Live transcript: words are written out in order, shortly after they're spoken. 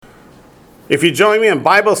If you join me in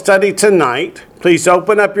Bible study tonight, please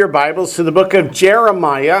open up your Bibles to the book of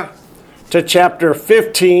Jeremiah, to chapter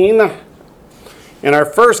 15. And our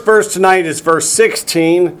first verse tonight is verse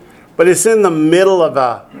 16, but it's in the middle of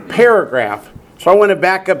a paragraph. So I want to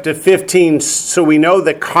back up to 15 so we know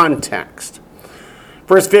the context.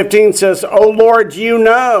 Verse 15 says, "O Lord, you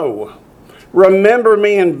know, remember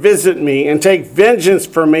me and visit me, and take vengeance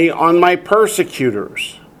for me on my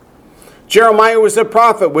persecutors." Jeremiah was a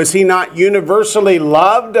prophet. Was he not universally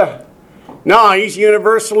loved? No, he's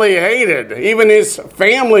universally hated. Even his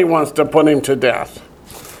family wants to put him to death.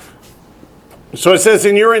 So it says,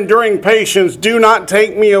 "In your enduring patience, do not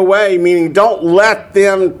take me away," meaning don't let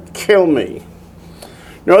them kill me.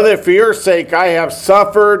 "Know that for your sake I have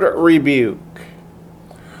suffered rebuke."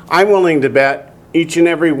 I'm willing to bet each and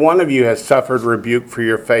every one of you has suffered rebuke for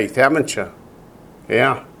your faith, haven't you?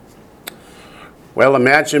 Yeah. Well,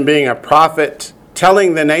 imagine being a prophet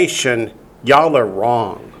telling the nation, y'all are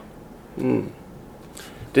wrong.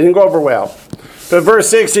 Didn't go over well. But verse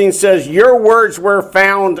 16 says, "Your words were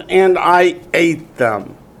found and I ate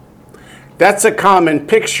them." That's a common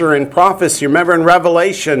picture in prophecy. Remember in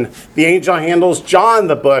Revelation, the angel handles John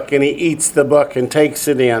the book and he eats the book and takes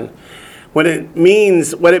it in. What it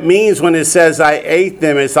means when it says I ate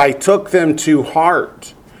them is I took them to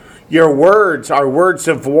heart. Your words are words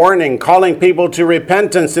of warning, calling people to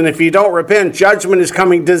repentance. And if you don't repent, judgment is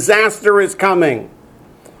coming, disaster is coming.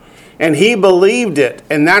 And he believed it.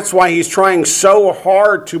 And that's why he's trying so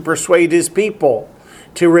hard to persuade his people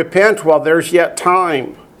to repent while there's yet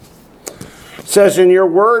time. It says, "And your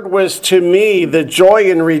word was to me the joy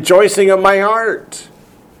and rejoicing of my heart."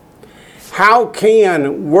 How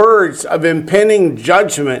can words of impending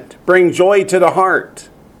judgment bring joy to the heart?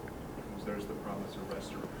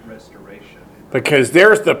 Because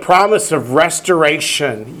there's the promise of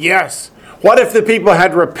restoration. Yes. What if the people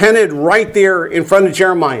had repented right there in front of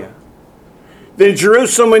Jeremiah? Then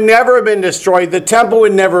Jerusalem would never have been destroyed. The temple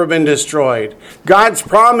would never have been destroyed. God's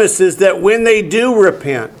promise is that when they do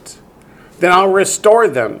repent, then I'll restore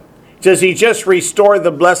them. Does he just restore the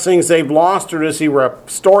blessings they've lost, or does he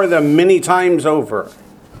restore them many times over?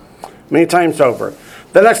 Many times over.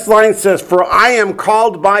 The next line says, "For I am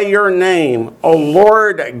called by your name, O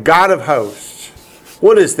Lord God of hosts."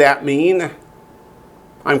 What does that mean?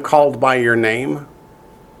 I'm called by your name.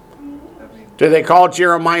 Do they call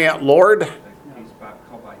Jeremiah Lord? He's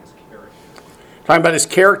called by his character. Talking about his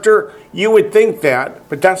character? You would think that,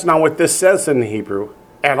 but that's not what this says in the Hebrew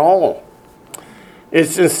at all.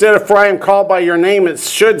 It's instead of "for I am called by your name," it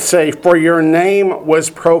should say, "for your name was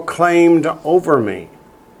proclaimed over me.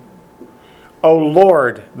 O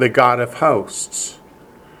Lord, the God of hosts."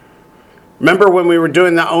 Remember when we were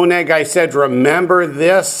doing the oneg, I said, remember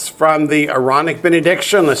this from the Aaronic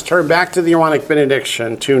benediction? Let's turn back to the Aaronic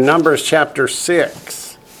benediction, to Numbers chapter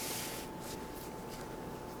 6.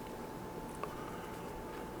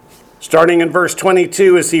 Starting in verse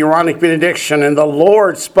 22 is the Aaronic benediction. "And the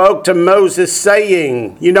Lord spoke to Moses,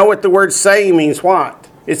 saying," you know what the word saying means, what?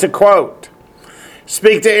 It's a quote.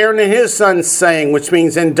 "Speak to Aaron and his sons, saying," which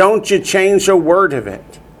means, and don't you change a word of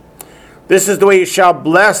it. "This is the way you shall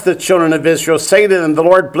bless the children of Israel. Say to them, the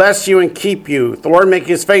Lord bless you and keep you. The Lord make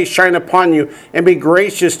his face shine upon you and be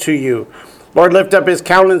gracious to you. Lord lift up his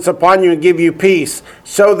countenance upon you and give you peace.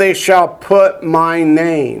 So they shall put my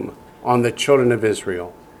name on the children of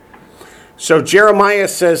Israel." So Jeremiah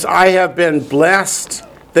says, I have been blessed.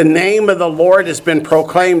 The name of the Lord has been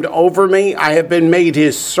proclaimed over me. I have been made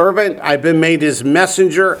his servant. I've been made his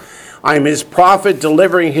messenger. I'm his prophet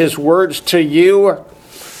delivering his words to you.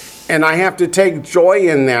 And I have to take joy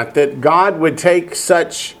in that God would take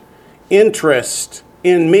such interest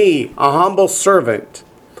in me, a humble servant,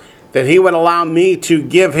 that he would allow me to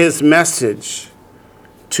give his message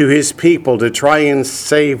to his people to try and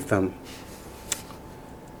save them.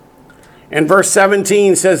 And verse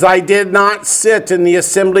 17 says, "I did not sit in the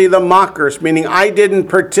assembly of the mockers," meaning I didn't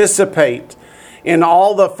participate in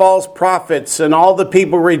all the false prophets and all the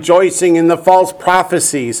people rejoicing in the false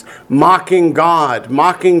prophecies, mocking God,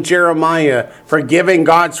 mocking Jeremiah for giving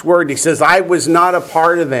God's word. He says, I was not a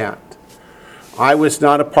part of that. I was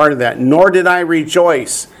not a part of that, nor did I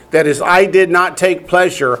rejoice. That is, I did not take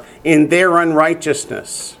pleasure in their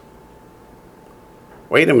unrighteousness.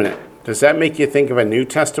 Wait a minute. Does that make you think of a New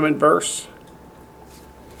Testament verse?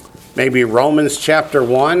 Maybe Romans chapter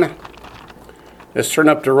 1? Let's turn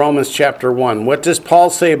up to Romans chapter 1. What does Paul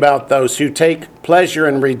say about those who take pleasure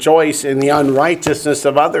and rejoice in the unrighteousness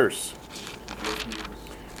of others?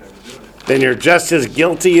 Then you're just as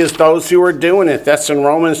guilty as those who are doing it. That's in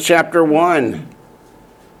Romans chapter 1.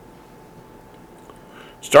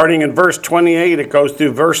 Starting in verse 28, it goes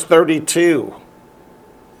through verse 32.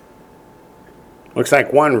 Looks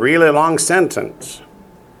like one really long sentence.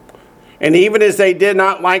 And even as they did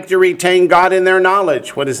not like to retain God in their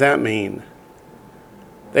knowledge. What does that mean?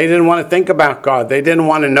 They didn't want to think about God. They didn't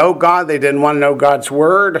want to know God. They didn't want to know God's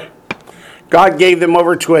word. God gave them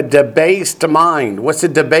over to a debased mind. What's a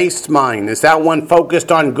debased mind? Is that one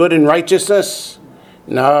focused on good and righteousness?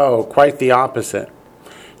 No, quite the opposite.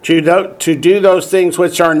 To do those things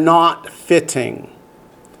which are not fitting.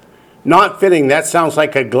 Not fitting, that sounds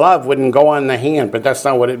like a glove wouldn't go on the hand, but that's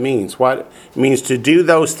not what it means. What it means to do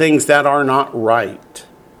those things that are not right.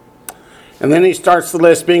 And then he starts the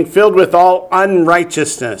list, being filled with all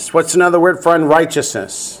unrighteousness. What's another word for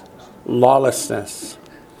unrighteousness? Lawlessness.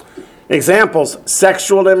 Examples,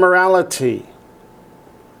 sexual immorality.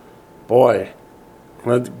 Boy,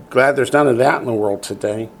 I'm glad there's none of that in the world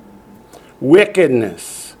today.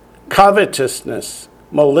 Wickedness, covetousness,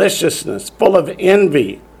 maliciousness, full of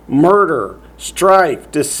envy, murder, strife,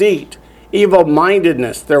 deceit,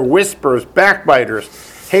 evil-mindedness. They're whisperers,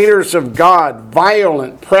 backbiters, haters of God,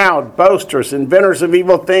 violent, proud, boasters, inventors of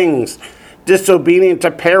evil things, disobedient to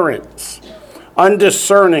parents,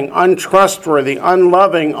 undiscerning, untrustworthy,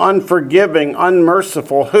 unloving, unforgiving,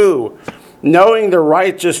 unmerciful, who, knowing the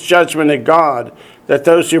righteous judgment of God, that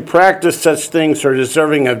those who practice such things are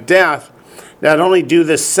deserving of death, not only do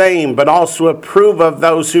the same, but also approve of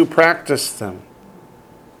those who practice them.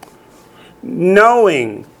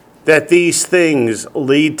 Knowing that these things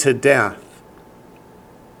lead to death,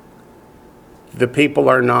 the people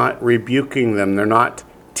are not rebuking them. They're not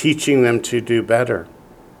teaching them to do better.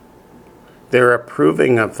 They're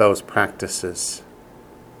approving of those practices.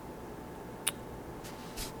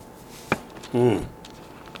 One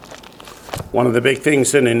of the big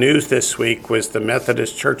things in the news this week was the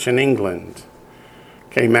Methodist Church in England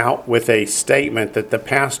came out with a statement that the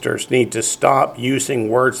pastors need to stop using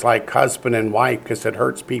words like husband and wife because it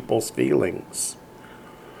hurts people's feelings.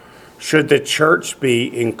 Should the church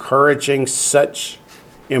be encouraging such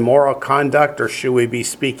immoral conduct, or should we be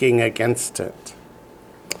speaking against it?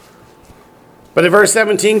 But in verse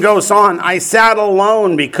 17 goes on, I sat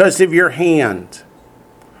alone because of your hand.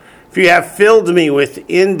 For you have filled me with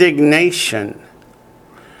indignation.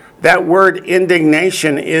 That word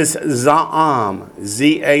indignation is za'am,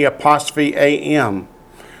 Z-A'-am.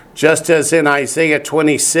 Just as in Isaiah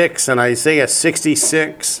 26 and Isaiah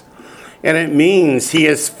 66. And it means he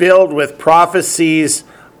is filled with prophecies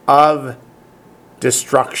of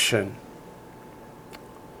destruction.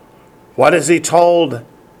 What has he told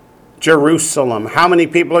Jerusalem? How many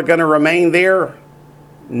people are going to remain there?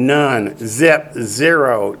 None. Zip.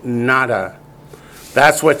 Zero. Nada.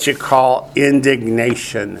 That's what you call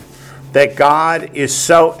indignation. That God is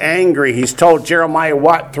so angry. He's told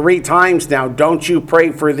Jeremiah, 3 times now, don't you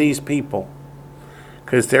pray for these people,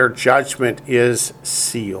 because their judgment is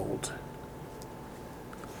sealed.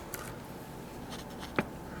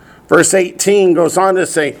 Verse 18 goes on to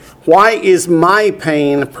say, why is my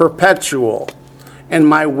pain perpetual and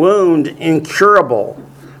my wound incurable,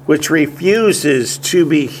 which refuses to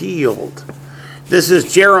be healed? This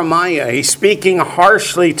is Jeremiah. He's speaking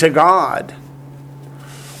harshly to God.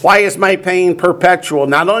 Why is my pain perpetual?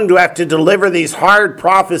 Not only do I have to deliver these hard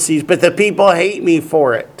prophecies, but the people hate me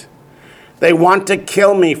for it. They want to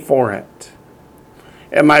kill me for it.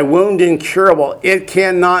 And my wound incurable, it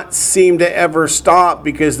cannot seem to ever stop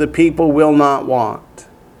because the people will not want.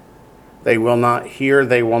 They will not hear,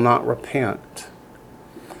 they will not repent.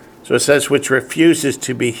 So it says, which refuses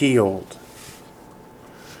to be healed.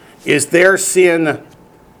 Is their sin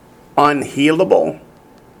unhealable?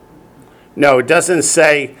 No, it doesn't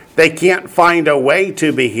say they can't find a way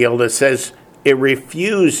to be healed. It says it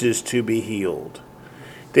refuses to be healed.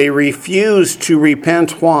 They refuse to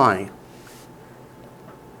repent. Why?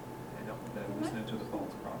 They're listening to the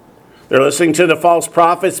false prophets. They're listening to the false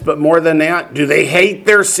prophets, but more than that, do they hate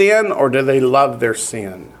their sin or do they love their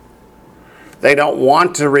sin? They don't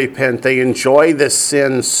want to repent. They enjoy the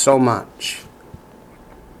sin so much.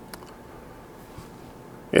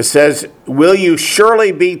 It says, will you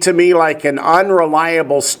surely be to me like an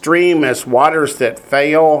unreliable stream as waters that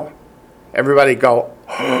fail? Everybody go,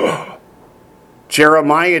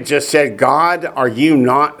 Jeremiah just said, God, are you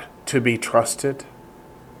not to be trusted?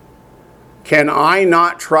 Can I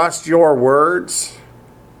not trust your words?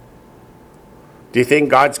 Do you think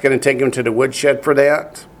God's going to take him to the woodshed for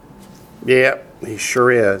that? Yeah, he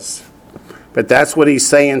sure is. But that's what he's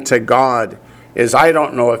saying to God, is I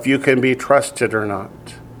don't know if you can be trusted or not.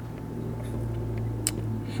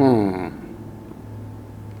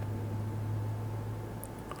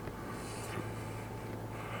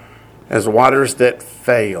 as waters that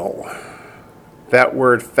fail. That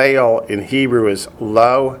word fail in Hebrew is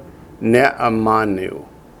lo ne'amanu.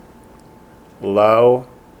 Lo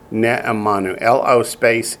ne'amanu. L-O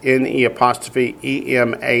space N-E apostrophe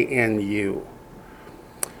E-M-A-N-U.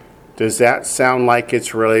 Does that sound like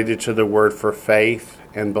it's related to the word for faith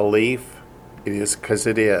and belief? It is, because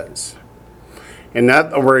it is. In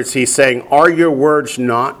other words, he's saying, are your words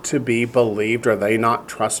not to be believed? Are they not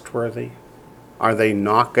trustworthy? Are they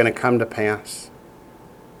not going to come to pass?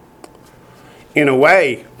 In a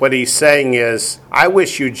way, what he's saying is, I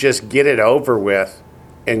wish you'd just get it over with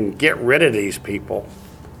and get rid of these people.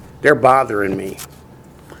 They're bothering me.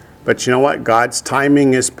 But you know what? God's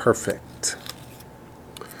timing is perfect.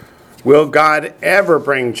 Will God ever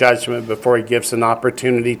bring judgment before he gives an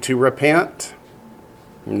opportunity to repent?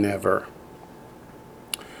 Never.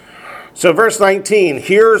 So verse 19,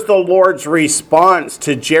 here's the Lord's response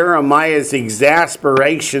to Jeremiah's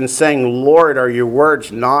exasperation, saying, Lord, are your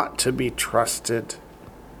words not to be trusted? It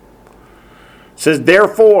says,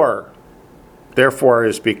 therefore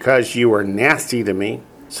is because you are nasty to me,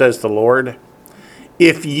 says the Lord.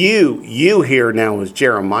 If you here now is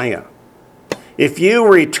Jeremiah. If you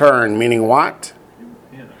return, meaning what?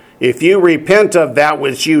 If you repent of that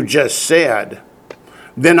which you just said,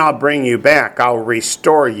 then I'll bring you back. I'll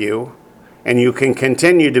restore you. And you can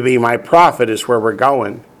continue to be my prophet, is where we're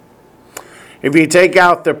going. If you take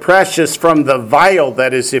out the precious from the vile,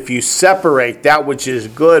 that is, if you separate that which is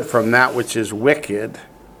good from that which is wicked,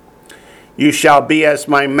 you shall be as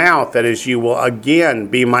my mouth, that is, you will again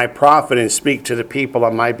be my prophet and speak to the people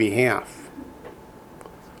on my behalf.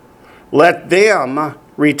 Let them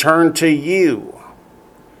return to you,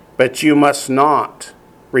 but you must not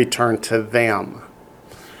return to them.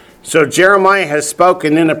 So Jeremiah has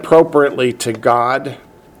spoken inappropriately to God,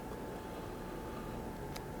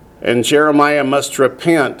 and Jeremiah must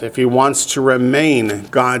repent if he wants to remain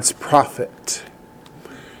God's prophet.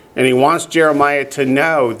 And he wants Jeremiah to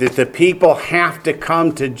know that the people have to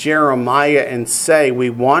come to Jeremiah and say,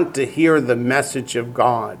 we want to hear the message of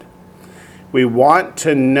God. We want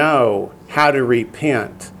to know how to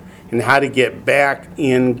repent and how to get back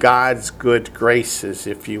in God's good graces,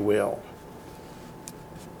 if you will.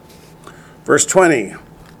 Verse 20,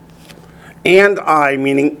 and I,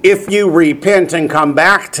 meaning if you repent and come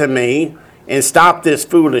back to me and stop this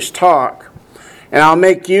foolish talk, and I'll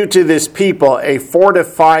make you to this people a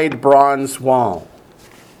fortified bronze wall.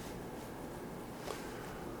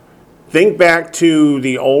 Think back to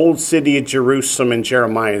the old city of Jerusalem in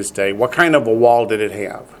Jeremiah's day. What kind of a wall did it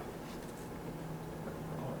have?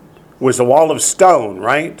 It was a wall of stone,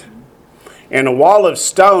 right? And a wall of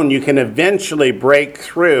stone you can eventually break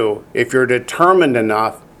through if you're determined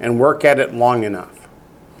enough and work at it long enough.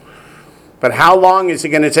 But how long is it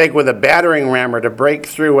going to take with a battering rammer to break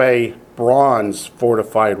through a bronze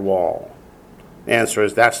fortified wall? The answer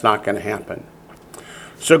is that's not going to happen.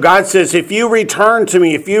 So God says, if you return to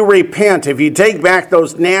me, if you repent, if you take back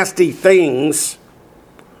those nasty things,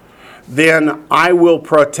 then I will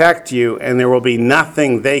protect you and there will be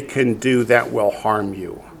nothing they can do that will harm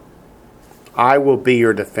you. I will be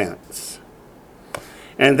your defense.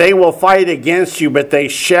 And they will fight against you, but they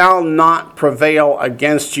shall not prevail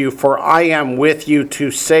against you, for I am with you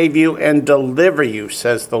to save you and deliver you,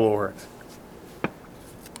 says the Lord.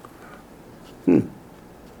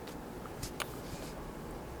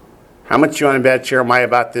 How much you want to bet Jeremiah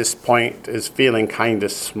about this point is feeling kind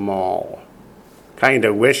of small, kind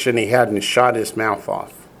of wishing he hadn't shot his mouth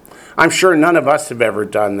off. I'm sure none of us have ever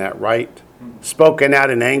done that, right? Spoken out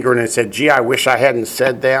in anger and said, gee, I wish I hadn't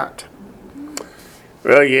said that.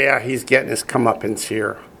 Well, yeah, he's getting his comeuppance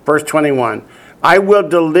here. Verse 21, I will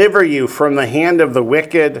deliver you from the hand of the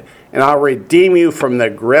wicked, and I'll redeem you from the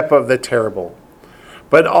grip of the terrible.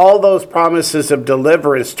 But all those promises of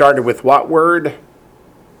deliverance started with what word?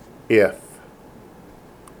 If.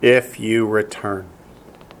 If you return.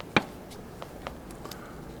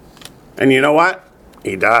 And you know what?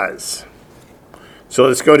 He does. So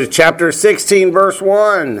let's go to chapter 16, verse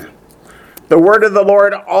 1. The word of the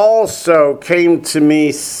Lord also came to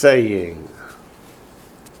me, saying.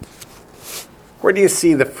 Where do you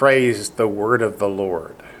see the phrase, the word of the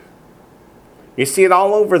Lord? You see it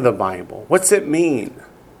all over the Bible. What's it mean?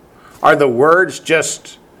 Are the words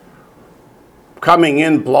just coming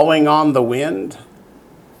in, blowing on the wind?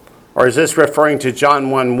 Or is this referring to John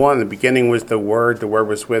 1:1? The beginning was the Word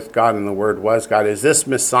was with God, and the Word was God. Is this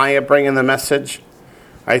Messiah bringing the message?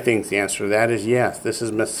 I think the answer to that is yes. This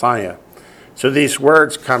is Messiah. So these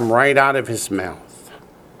words come right out of his mouth.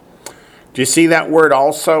 Do you see that word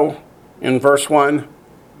also in verse 1?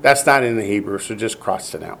 That's not in the Hebrew, so just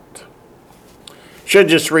cross it out. Should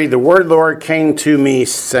just read, the word of the Lord came to me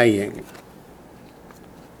saying,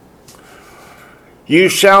 you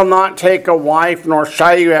shall not take a wife, nor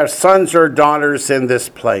shall you have sons or daughters in this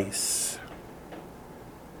place.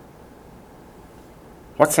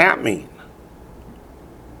 What's that mean?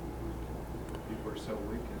 People are so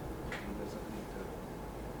wicked, he doesn't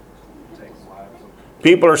need to take wives.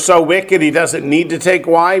 People are so wicked, he doesn't need to take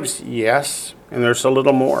wives? Yes, and there's a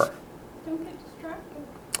little more. Don't get distracted.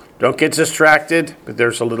 Don't get distracted, but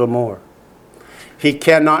there's a little more. He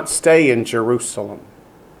cannot stay in Jerusalem,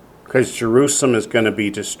 because Jerusalem is going to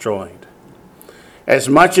be destroyed. As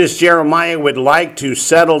much as Jeremiah would like to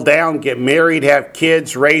settle down, get married, have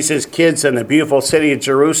kids, raise his kids in the beautiful city of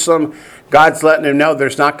Jerusalem, God's letting him know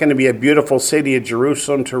there's not going to be a beautiful city of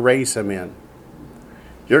Jerusalem to raise him in.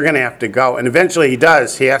 You're going to have to go. And eventually he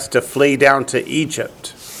does. He has to flee down to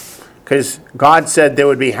Egypt. Because God said there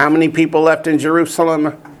would be how many people left in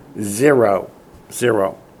Jerusalem? 0.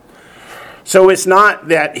 So it's not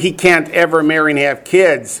that he can't ever marry and have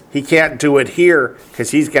kids. He can't do it here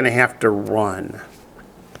because he's going to have to run.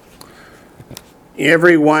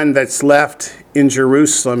 Everyone that's left in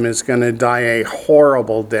Jerusalem is going to die a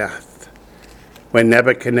horrible death when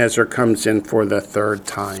Nebuchadnezzar comes in for the third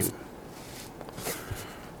time.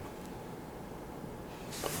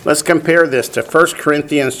 Let's compare this to 1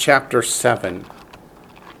 Corinthians chapter 7.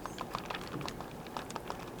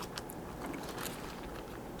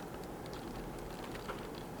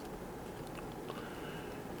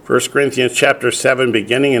 1 Corinthians chapter 7,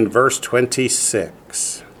 beginning in verse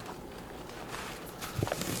 26.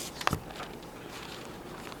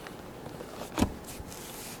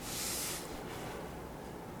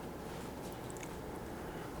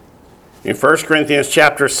 In 1 Corinthians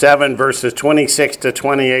chapter 7, verses 26 to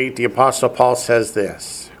 28, the Apostle Paul says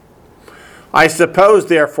this: I suppose,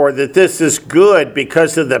 therefore, that this is good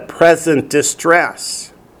because of the present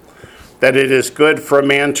distress, that it is good for a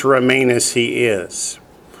man to remain as he is.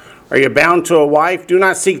 Are you bound to a wife? Do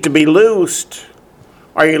not seek to be loosed.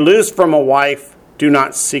 Are you loosed from a wife? Do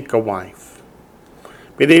not seek a wife.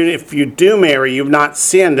 But even if you do marry, you've not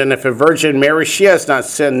sinned. And if a virgin marries, she has not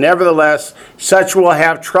sinned. Nevertheless, such will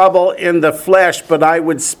have trouble in the flesh, but I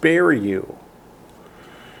would spare you.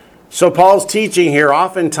 So Paul's teaching here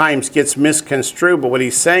oftentimes gets misconstrued, but what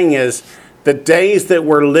he's saying is the days that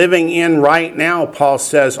we're living in right now, Paul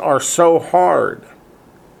says, are so hard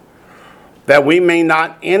that we may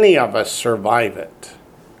not any of us survive it.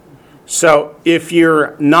 So if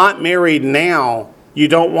you're not married now, you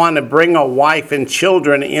don't want to bring a wife and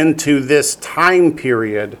children into this time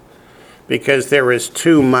period because there is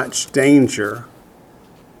too much danger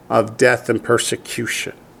of death and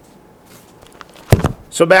persecution.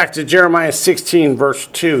 So back to Jeremiah 16, verse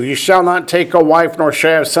 2. You shall not take a wife, nor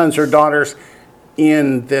shall have sons or daughters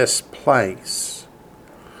in this place.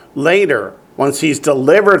 Later, once he's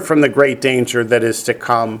delivered from the great danger that is to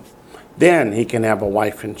come, then he can have a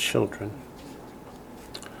wife and children.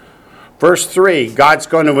 Verse 3, God's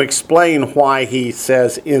going to explain why he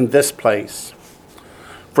says in this place.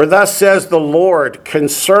 For thus says the Lord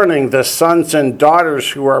concerning the sons and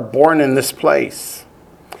daughters who are born in this place,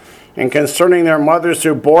 and concerning their mothers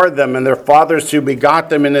who bore them and their fathers who begot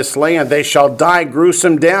them in this land, they shall die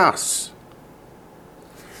gruesome deaths.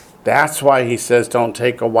 That's why he says don't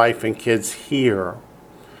take a wife and kids here,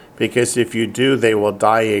 because if you do, they will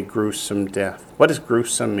die a gruesome death. What does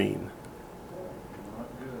gruesome mean?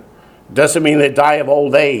 Doesn't mean they die of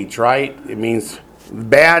old age, right? It means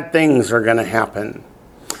bad things are going to happen.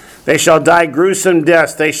 They shall die gruesome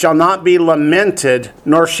deaths. They shall not be lamented,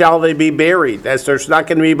 nor shall they be buried. As there's not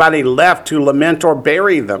going to be anybody left to lament or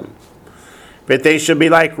bury them. But they shall be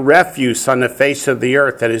like refuse on the face of the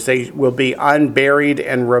earth. That is, they will be unburied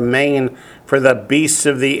and remain for the beasts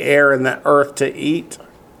of the air and the earth to eat.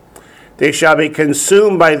 They shall be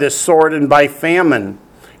consumed by the sword and by famine.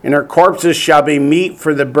 And her corpses shall be meat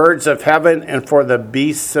for the birds of heaven and for the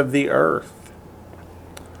beasts of the earth.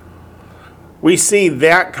 We see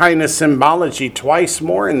that kind of symbology twice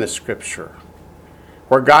more in the scripture,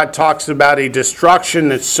 where God talks about a destruction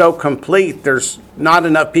that's so complete there's not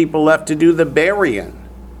enough people left to do the burying.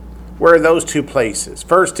 Where are those two places?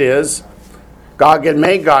 First is Gog and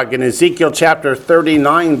Magog in Ezekiel chapter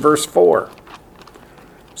 39, verse 4.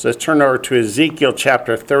 So let's turn over to Ezekiel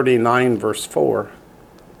chapter 39, verse 4.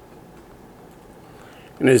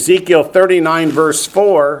 In Ezekiel 39, verse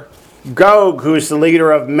 4, Gog, who's the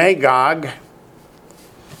leader of Magog,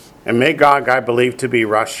 and Magog I believe to be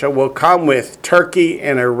Russia, will come with Turkey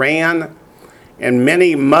and Iran and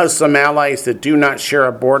many Muslim allies that do not share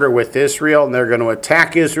a border with Israel, and they're going to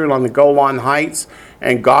attack Israel on the Golan Heights,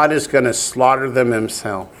 and God is going to slaughter them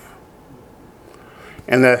himself.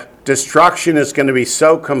 And the destruction is going to be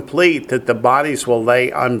so complete that the bodies will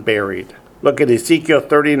lay unburied. Look at Ezekiel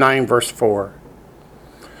 39, verse 4.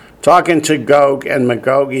 Talking to Gog and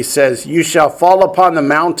Magog, he says, "You shall fall upon the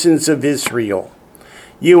mountains of Israel,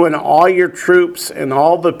 you and all your troops and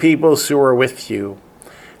all the peoples who are with you.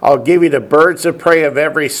 I'll give you to birds of prey of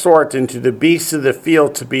every sort and to the beasts of the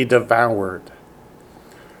field to be devoured."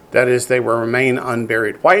 That is, they will remain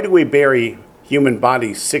unburied. Why do we bury human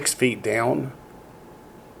bodies 6 feet down?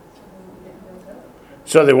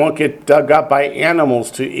 So they won't get dug up by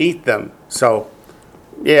animals to eat them. So,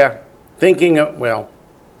 yeah, thinking of, well,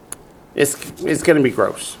 it's going to be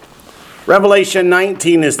gross. Revelation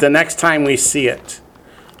 19 is the next time we see it,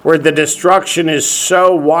 where the destruction is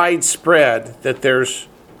so widespread that there's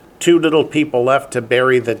too little people left to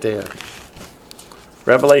bury the dead.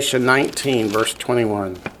 Revelation 19, verse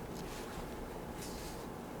 21.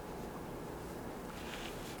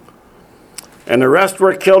 "And the rest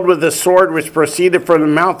were killed with the sword which proceeded from the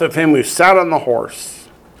mouth of him who sat on the horse,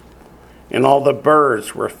 and all the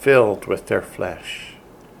birds were filled with their flesh."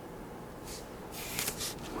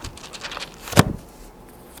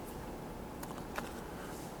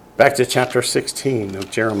 Back to chapter 16 of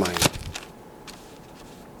Jeremiah.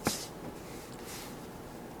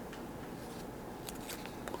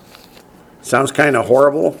 Sounds kind of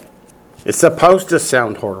horrible. It's supposed to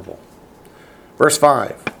sound horrible. Verse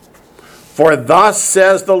 5. "For thus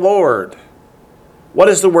says the Lord." What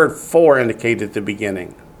does the word "for" indicate at the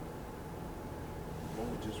beginning? What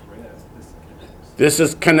we just read, This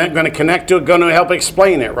is going to connect to it, going to help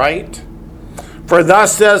explain it, right? "For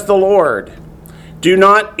thus says the Lord, do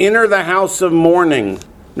not enter the house of mourning,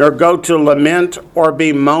 nor go to lament or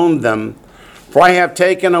bemoan them. For I have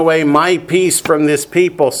taken away my peace from this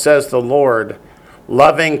people, says the Lord,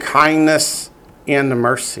 loving kindness and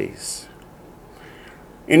mercies."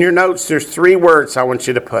 In your notes, there's 3 words I want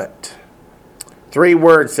you to put. 3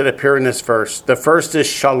 words that appear in this verse. The first is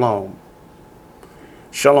shalom.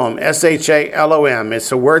 Shalom, S-H-A-L-O-M.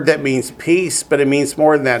 It's a word that means peace, but it means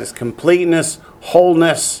more than that. It's completeness,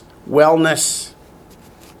 wholeness, wellness.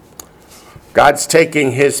 God's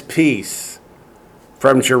taking his peace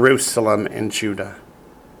from Jerusalem and Judah.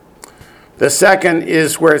 The second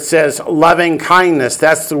is where it says loving kindness.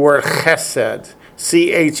 That's the word chesed.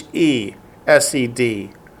 C-H-E-S-E-D.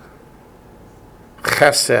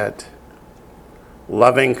 Chesed.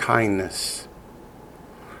 Loving kindness.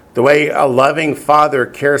 The way a loving father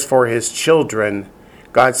cares for his children,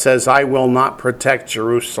 God says, I will not protect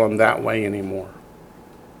Jerusalem that way anymore.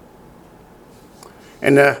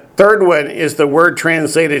 And the third one is the word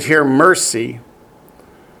translated here, mercy.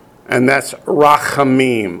 And that's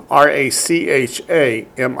rachamim. R-A-C-H-A-M-I-N.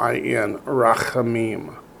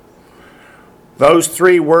 Rachamim. Those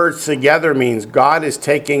 3 words together means God is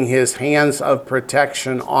taking his hands of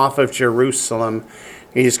protection off of Jerusalem.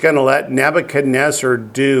 He's going to let Nebuchadnezzar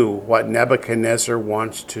do what Nebuchadnezzar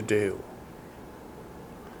wants to do.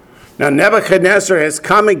 Now, Nebuchadnezzar has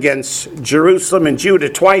come against Jerusalem and Judah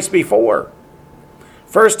twice before.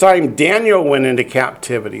 First time Daniel went into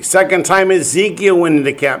captivity. Second time Ezekiel went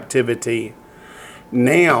into captivity.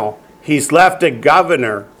 Now he's left a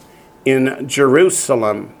governor in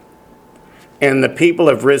Jerusalem, and the people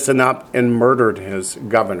have risen up and murdered his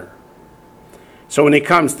governor. So when he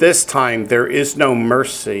comes this time, there is no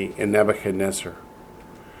mercy in Nebuchadnezzar.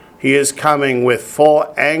 He is coming with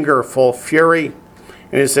full anger, full fury,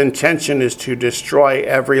 and his intention is to destroy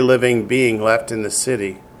every living being left in the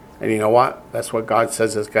city. And you know what? That's what God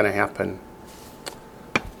says is going to happen.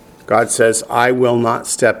 God says, I will not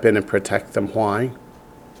step in and protect them. Why?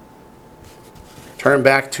 Turn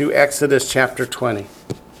back to Exodus chapter 20.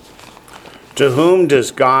 To whom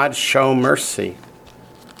does God show mercy?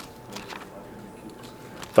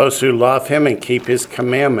 Those who love him and keep his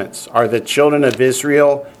commandments. Are the children of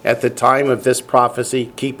Israel at the time of this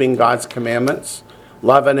prophecy keeping God's commandments?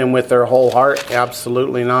 Loving him with their whole heart?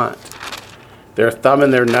 Absolutely not. They're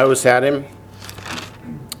thumbing their nose at him.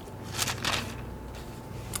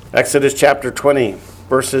 Exodus chapter 20,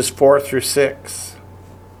 verses 4 through 6.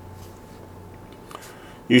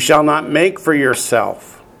 You shall not make for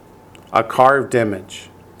yourself a carved image,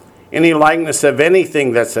 any likeness of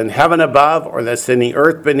anything that's in heaven above, or that's in the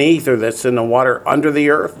earth beneath, or that's in the water under the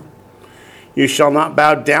earth. You shall not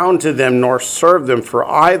bow down to them nor serve them, for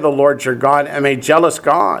I, the Lord your God, am a jealous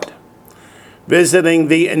God, visiting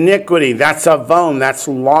the iniquity, that's avon, that's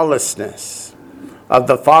lawlessness, of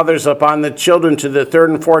the fathers upon the children to the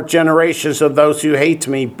 3rd and 4th generations of those who hate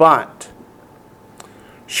me, but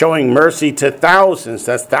showing mercy to thousands,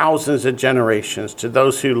 that's thousands of generations, to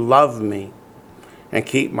those who love me and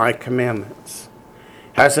keep my commandments.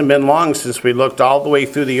 Hasn't been long since we looked all the way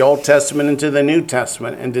through the Old Testament into the New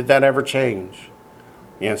Testament. And did that ever change?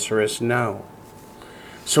 The answer is no.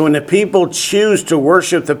 So when the people choose to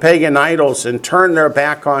worship the pagan idols and turn their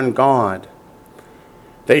back on God,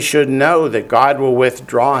 they should know that God will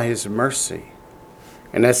withdraw his mercy.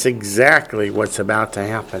 And that's exactly what's about to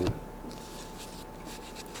happen.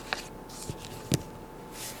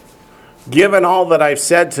 Given all that I've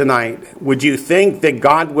said tonight, would you think that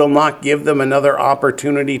God will not give them another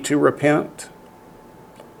opportunity to repent?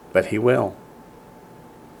 But he will.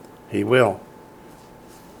 He will.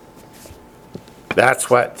 That's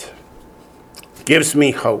what gives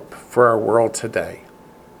me hope for our world today.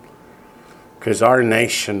 Because our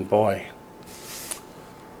nation, boy,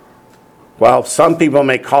 while some people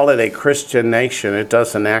may call it a Christian nation, it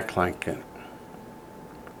doesn't act like it.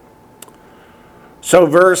 So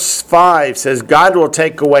verse 5 says, God will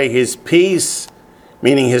take away his peace,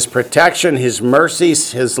 meaning his protection, his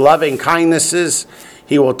mercies, his loving kindnesses.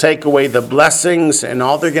 He will take away the blessings, and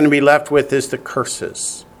all they're going to be left with is the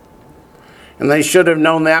curses. And they should have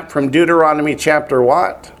known that from Deuteronomy chapter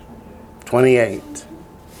what? 28.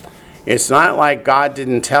 It's not like God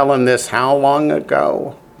didn't tell them this how long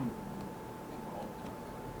ago?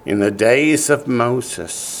 In the days of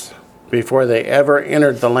Moses, before they ever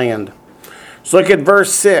entered the land. So look at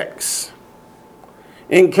verse 6.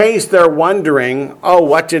 In case they're wondering, oh,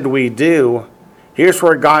 what did we do? Here's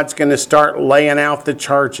where God's going to start laying out the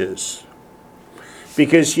charges.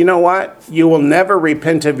 Because you know what? You will never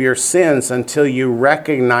repent of your sins until you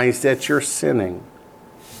recognize that you're sinning.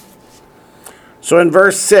 So in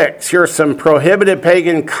verse 6, here are some prohibited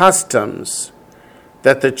pagan customs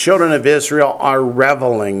that the children of Israel are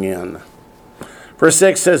reveling in. Verse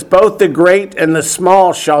 6 says, both the great and the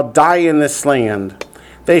small shall die in this land.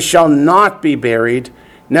 They shall not be buried,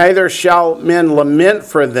 neither shall men lament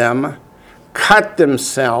for them, cut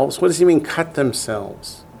themselves. What does he mean, cut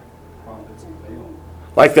themselves? Prophets of Baal.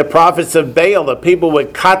 Like the prophets of Baal, the people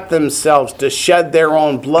would cut themselves to shed their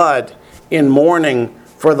own blood in mourning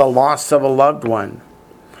for the loss of a loved one.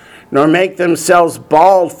 Nor make themselves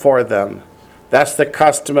bald for them. That's the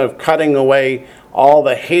custom of cutting away all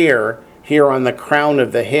the hair here on the crown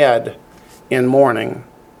of the head in mourning.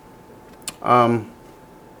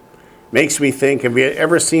 Makes me think, have you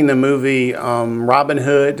ever seen the movie Robin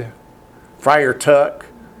Hood, Friar Tuck?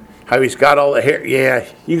 How he's got all the hair. Yeah,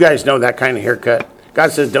 you guys know that kind of haircut.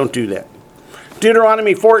 God says don't do that.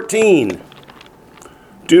 Deuteronomy 14.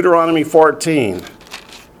 Deuteronomy 14.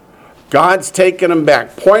 God's taking them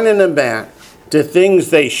back, pointing them back to things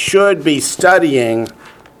they should be studying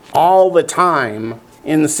all the time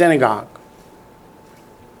in the synagogue.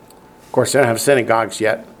 Of course, they don't have synagogues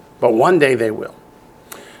yet, but one day they will.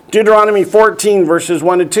 Deuteronomy 14, verses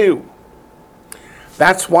 1 to 2.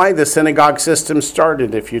 That's why the synagogue system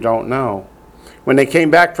started, if you don't know. When they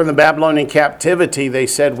came back from the Babylonian captivity, they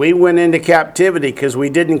said, we went into captivity because we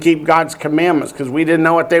didn't keep God's commandments, because we didn't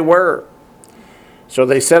know what they were. So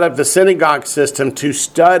they set up the synagogue system to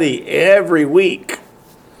study every week.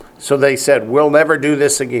 So they said, we'll never do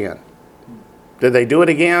this again. Did they do it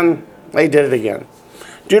again? They did it again.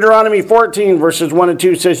 Deuteronomy 14, verses 1 and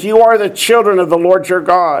 2 says, you are the children of the Lord your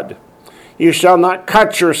God. You shall not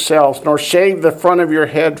cut yourselves, nor shave the front of your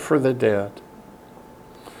head for the dead.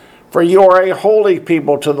 For you are a holy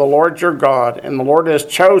people to the Lord your God, and the Lord has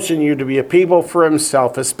chosen you to be a people for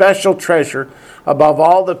himself, a special treasure above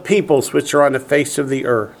all the peoples which are on the face of the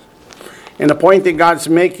earth. And the point that God's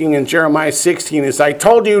making in Jeremiah 16 is, I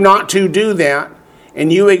told you not to do that,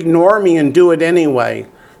 and you ignore me and do it anyway.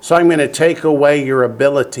 So I'm going to take away your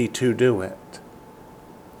ability to do it.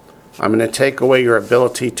 I'm going to take away your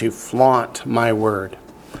ability to flaunt my word.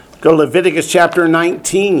 Go to Leviticus chapter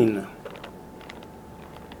 19.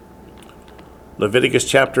 Leviticus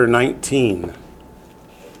chapter 19,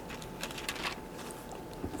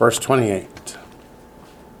 verse 28.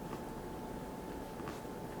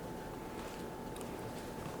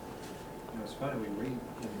 It's funny, we read in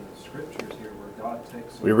the scriptures here where God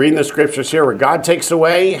takes We read in the scriptures here where God takes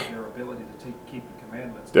away their ability to keep the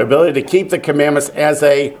commandments. the ability to keep the commandments as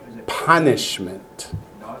a punishment.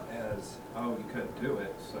 Not as, oh, you couldn't do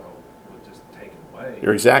it, so we'll just take it away.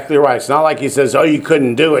 You're exactly right. It's not like he says, oh, you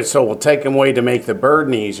couldn't do it, so we'll take them away to make the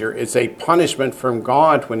burden easier. It's a punishment from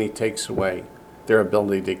God when he takes away their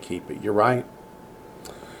ability to keep it. You're right.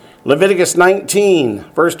 Leviticus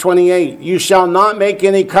 19, verse 28. You shall not make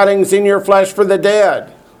any cuttings in your flesh for the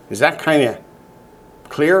dead. Is that kind of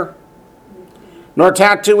clear? Nor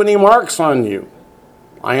tattoo any marks on you.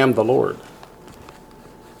 I am the Lord.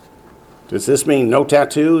 Does this mean no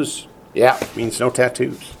tattoos? Yeah, it means no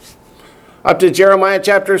tattoos. Up to Jeremiah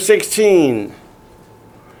chapter 16,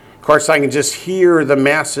 Of course, I can just hear the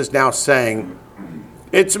masses now saying,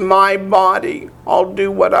 it's my body. I'll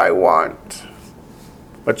do what I want.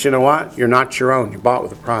 But you know what? You're not your own. You're bought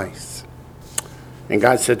with a price. And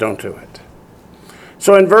God said, don't do it.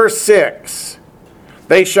 So in verse 6,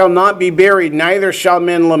 they shall not be buried, neither shall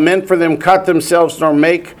men lament for them, cut themselves, nor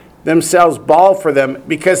make themselves bald for them,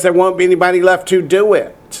 because there won't be anybody left to do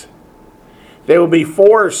it. They will be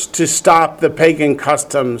forced to stop the pagan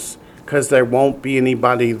customs because there won't be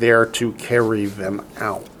anybody there to carry them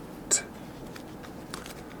out.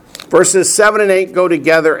 Verses 7 and 8 go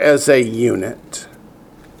together as a unit.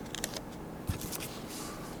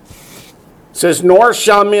 It says, nor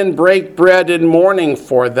shall men break bread in mourning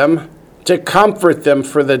for them, to comfort them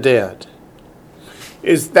for the dead.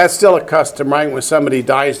 That's still a custom, right? When somebody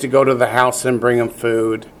dies, to go to the house and bring them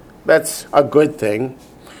food. That's a good thing.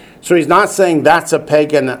 So he's not saying that's a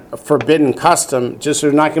pagan forbidden custom, just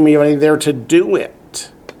there's not going to be anybody there to do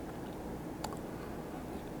it.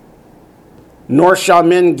 Nor shall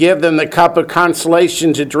men give them the cup of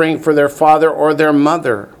consolation to drink for their father or their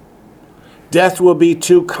mother. Death will be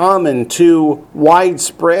too common, too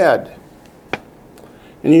widespread.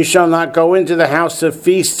 And you shall not go into the house of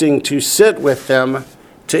feasting to sit with them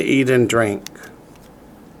to eat and drink.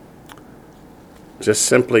 Just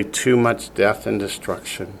simply too much death and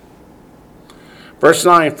destruction. Verse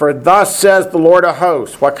 9, for thus says the Lord of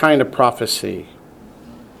hosts. What kind of prophecy?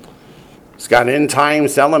 It's got end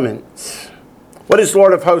times elements. What is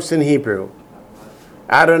Lord of hosts in Hebrew?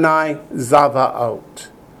 Adonai Zavaot.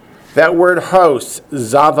 That word hosts,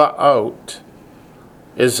 Zavaot,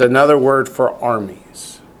 is another word for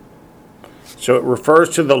armies. So it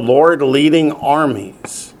refers to the Lord leading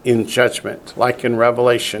armies in judgment, like in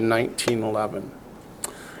Revelation 19:11.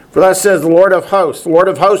 For that says the Lord of hosts. The Lord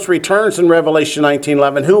of hosts returns in Revelation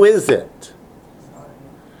 19:11. Who is it?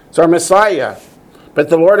 It's our Messiah. But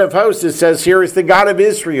the Lord of hosts, it says here, is the God of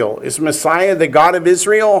Israel. Is Messiah the God of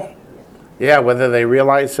Israel? Yeah, whether they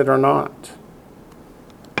realize it or not.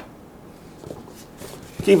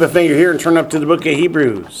 Keep a finger here and turn up to the book of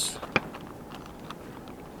Hebrews.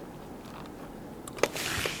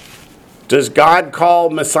 Does God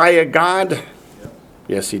call Messiah God?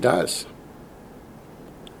 Yes, he does.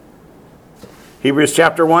 Hebrews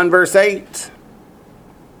chapter 1, verse 8.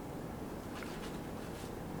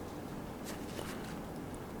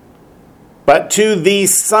 But to the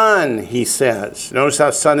Son, he says. Notice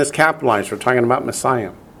how Son is capitalized. We're talking about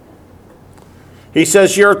Messiah. He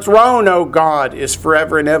says, your throne, O God, is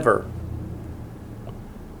forever and ever.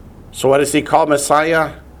 So what does he call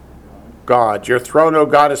Messiah? God. Your throne, O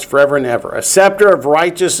God, is forever and ever. A scepter of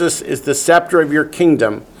righteousness is the scepter of your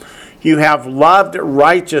kingdom. You have loved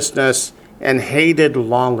righteousness and hated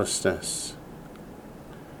lawlessness.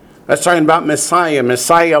 That's talking about Messiah.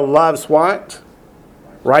 Messiah loves what?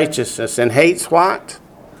 Righteousness. And hates what?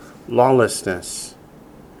 Lawlessness.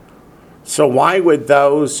 So why would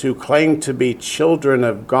those who claim to be children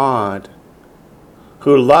of God,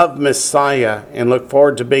 who love Messiah and look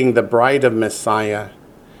forward to being the bride of Messiah,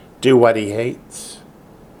 do what he hates?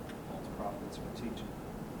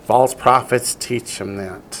 False prophets teach him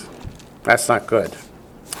that. That's not good.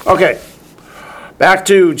 Okay. Back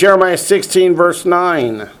to Jeremiah 16, verse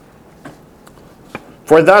 9.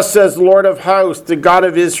 For thus says the Lord of hosts, the God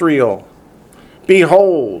of Israel,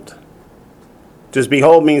 behold. Does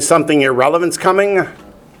behold mean something irrelevant's coming?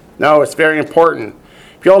 No, it's very important.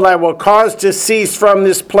 Behold, I will cause to cease from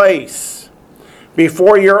this place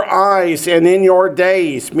before your eyes and in your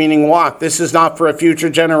days. Meaning what? This is not for a future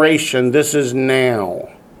generation. This is now.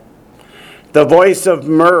 The voice of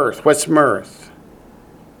mirth. What's mirth?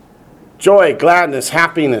 Joy, gladness,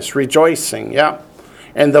 happiness, rejoicing. Yeah.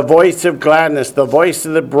 And the voice of gladness, the voice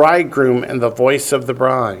of the bridegroom, and the voice of the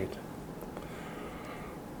bride.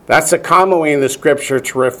 That's a common way in the scripture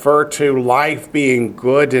to refer to life being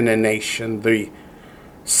good in a nation. The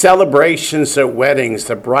celebrations at weddings,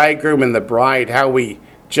 the bridegroom and the bride, how we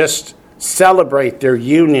just celebrate their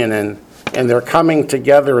union and their coming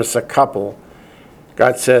together as a couple.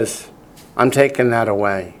 God says, I'm taking that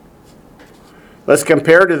away. Let's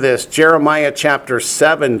compare to this Jeremiah chapter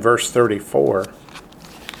 7, verse 34.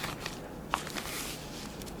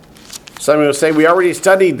 Some will say, we already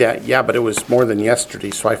studied that. Yeah, but it was more than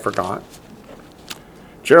yesterday, so I forgot.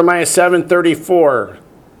 Jeremiah 7:34.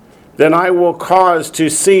 Then I will cause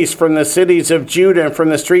to cease from the cities of Judah and from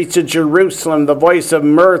the streets of Jerusalem the voice of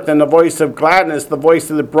mirth and the voice of gladness, the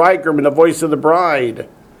voice of the bridegroom and the voice of the bride.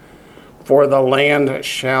 For the land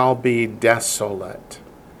shall be desolate.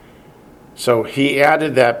 So he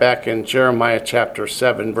added that back in Jeremiah chapter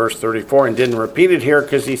 7, verse 34, and didn't repeat it here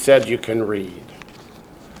because he said you can read.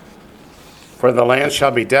 For the land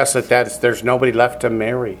shall be desolate. That is, there's nobody left to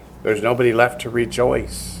marry. There's nobody left to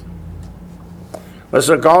rejoice. Let's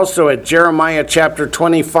look also at Jeremiah chapter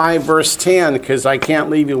 25, verse 10, because I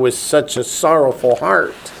can't leave you with such a sorrowful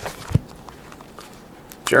heart.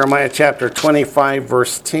 Jeremiah chapter 25,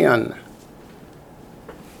 verse 10.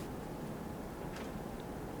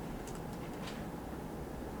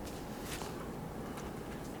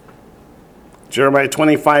 Jeremiah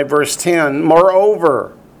 25, verse 10.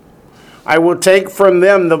 Moreover, I will take from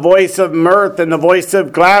them the voice of mirth and the voice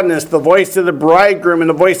of gladness, the voice of the bridegroom and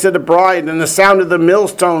the voice of the bride, and the sound of the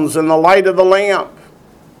millstones and the light of the lamp.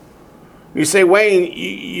 You say, Wayne,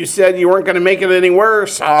 you said you weren't going to make it any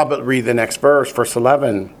worse. But read the next verse, verse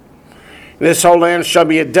 11. This whole land shall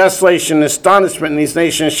be a desolation and astonishment, and these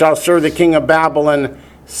nations shall serve the king of Babylon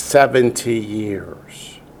 70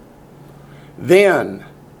 years. Then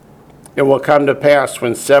it will come to pass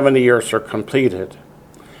when 70 years are completed,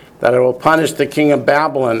 that I will punish the king of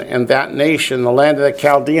Babylon and that nation, the land of the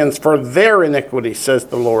Chaldeans, for their iniquity, says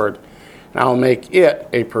the Lord, and I will make it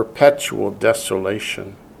a perpetual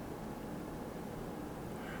desolation.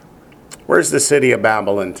 Where's the city of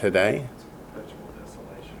Babylon today? Perpetual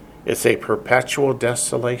desolation. It's a perpetual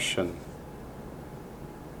desolation.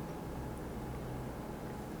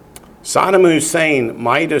 Saddam Hussein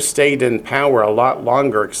might have stayed in power a lot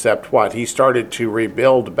longer, except what? He started to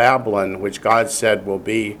rebuild Babylon, which God said will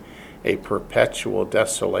be a perpetual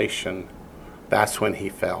desolation. That's when he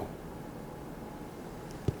fell.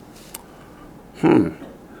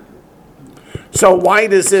 So why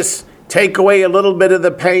does this take away a little bit of the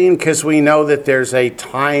pain? Because we know that there's a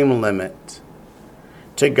time limit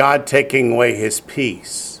to God taking away his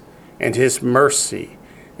peace and his mercy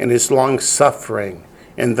and his long suffering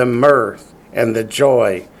and the mirth and the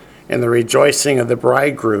joy and the rejoicing of the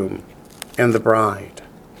bridegroom and the bride.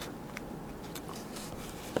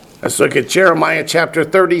 Let's look at Jeremiah chapter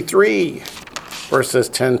 33, verses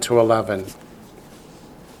 10 to 11.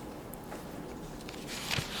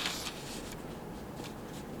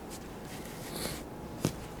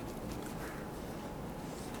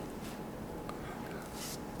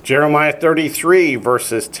 Jeremiah 33,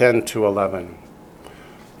 verses 10 to 11.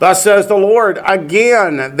 Thus says the Lord,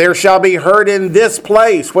 again there shall be heard in this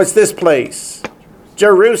place. What's this place?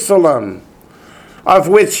 Jerusalem, of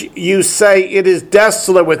which you say it is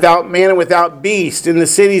desolate, without man and without beast, in the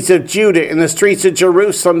cities of Judah, in the streets of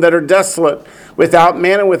Jerusalem that are desolate, without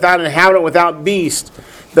man and without inhabitant, without beast,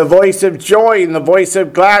 the voice of joy and the voice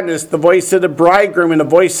of gladness, the voice of the bridegroom and the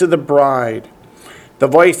voice of the bride, the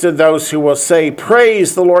voice of those who will say,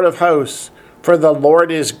 praise the Lord of hosts, for the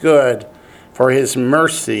Lord is good, for his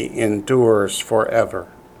mercy endures forever.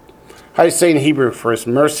 How do you say in Hebrew, for his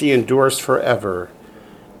mercy endures forever?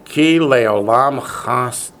 Ki leolam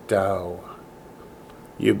chasdo.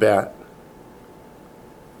 You bet.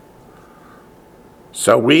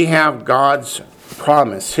 So we have God's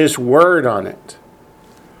promise, his word on it,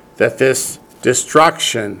 that this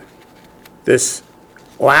destruction, this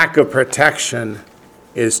lack of protection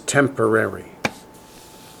is temporary.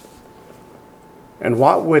 And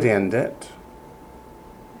what would end it?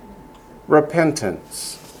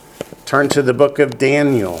 Repentance. Turn to the book of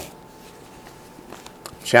Daniel,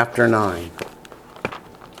 chapter 9.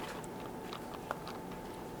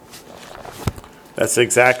 That's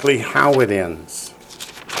exactly how it ends.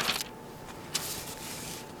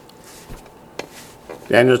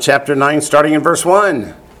 Daniel chapter 9, starting in verse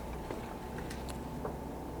 1.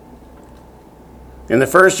 In the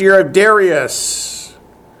first year of Darius,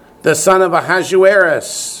 the son of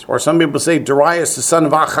Ahasuerus, or some people say Darius, the son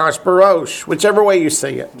of Achashverosh, whichever way you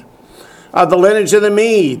say it, of the lineage of the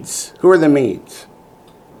Medes. Who are the Medes?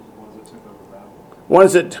 The ones that took over Babylon.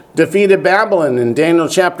 Ones that defeated Babylon in Daniel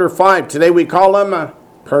chapter 5. Today we call them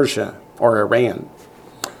Persia or Iran.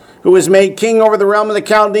 Who was made king over the realm of the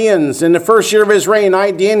Chaldeans. In the first year of his reign,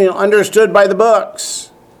 I, Daniel, understood by the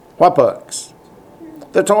books. What books?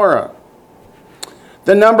 The Torah.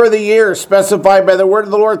 The number of the years specified by the word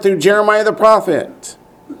of the Lord through Jeremiah the prophet,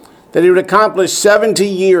 that he would accomplish 70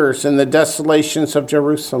 years in the desolations of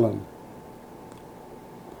Jerusalem.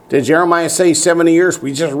 Did Jeremiah say 70 years?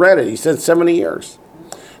 We just read it. He said 70 years.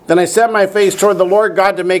 Then I set my face toward the Lord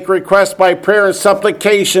God to make requests by prayer and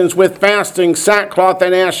supplications with fasting, sackcloth,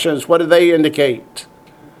 and ashes. What do they indicate?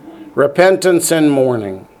 Repentance and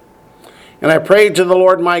mourning. And I prayed to the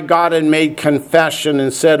Lord my God and made confession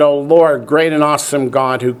and said, O Lord, great and awesome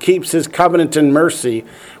God, who keeps his covenant and mercy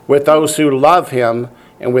with those who love him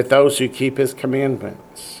and with those who keep his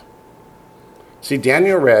commandments. See,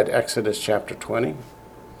 Daniel read Exodus chapter 20.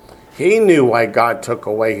 He knew why God took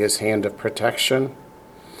away his hand of protection.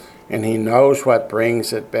 And he knows what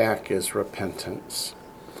brings it back is repentance.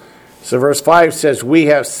 So verse 5 says, we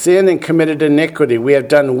have sinned and committed iniquity. We have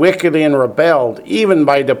done wickedly and rebelled, even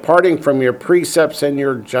by departing from your precepts and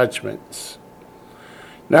your judgments.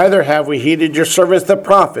 Neither have we heeded your servants the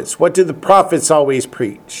prophets. What do the prophets always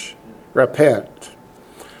preach? Repent.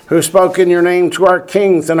 Who spoke in your name to our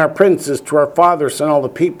kings and our princes, to our fathers and all the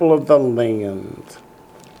people of the land.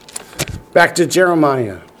 Back to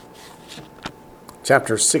Jeremiah,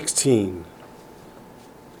 chapter 16.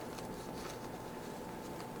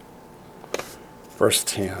 Verse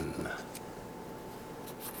 10.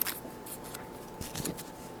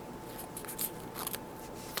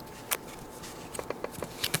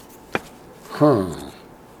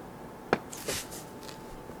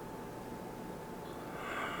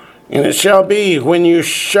 And it shall be when you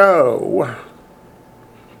show,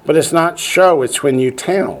 but it's not show, it's when you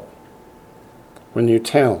tell. When you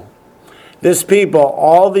tell this people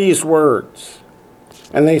all these words,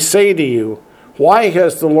 and they say to you, why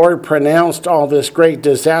has the Lord pronounced all this great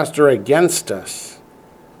disaster against us?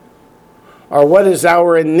 Or what is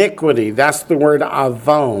our iniquity? That's the word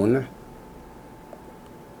avon.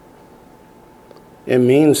 It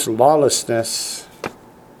means lawlessness.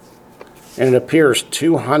 And it appears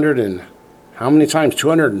 200 and how many times?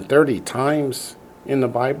 230 times in the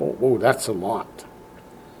Bible. Oh, that's a lot.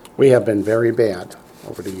 We have been very bad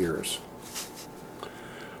over the years.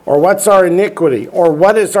 Or what's our iniquity? Or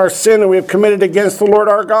what is our sin that we have committed against the Lord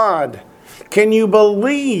our God? Can you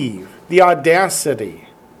believe the audacity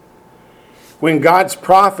when God's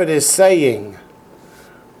prophet is saying,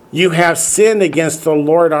 you have sinned against the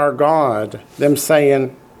Lord our God? Them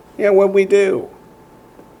saying, yeah, what we do?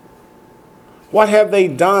 What have they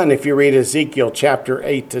done if you read Ezekiel chapter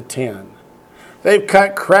 8 to 10? They've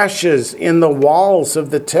cut creches in the walls of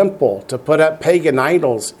the temple to put up pagan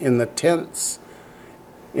idols in the tents,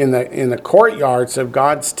 in the courtyards of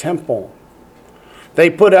God's temple. They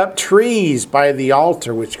put up trees by the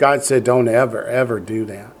altar, which God said, don't ever do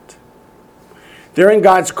that. They're in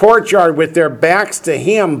God's courtyard with their backs to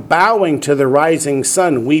him, bowing to the rising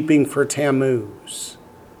sun, weeping for Tammuz.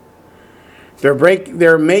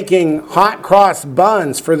 They're making hot cross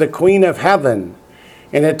buns for the Queen of Heaven.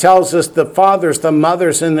 And it tells us the fathers, the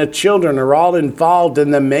mothers, and the children are all involved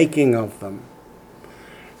in the making of them.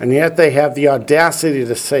 And yet they have the audacity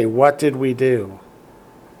to say, what did we do?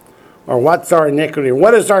 Or what's our iniquity?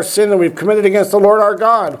 What is our sin that we've committed against the Lord our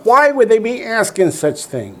God? Why would they be asking such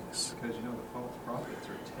things? Because the false prophets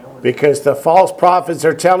are telling Because the false prophets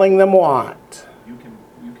are telling them what?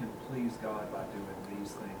 you can please God by doing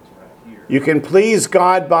these things right here. You can please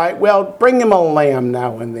God by, well, bring him a lamb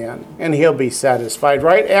now and then, and he'll be satisfied,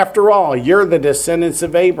 right? After all, you're the descendants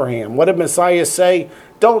of Abraham. What did Messiah say?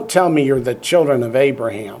 Don't tell me you're the children of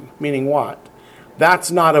Abraham. Meaning what?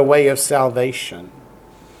 That's not a way of salvation.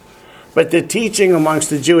 But the teaching amongst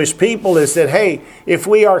the Jewish people is that, hey, if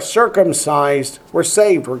we are circumcised, we're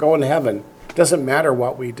saved, we're going to heaven. It doesn't matter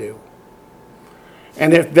what we do.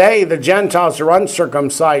 And if they, the Gentiles, are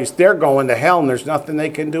uncircumcised, they're going to hell and there's nothing they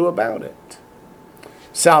can do about it.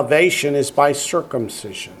 Salvation is by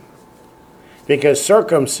circumcision. Because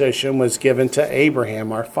circumcision was given to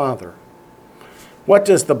Abraham, our father. What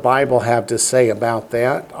does the Bible have to say about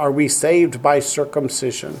that? Are we saved by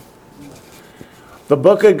circumcision? The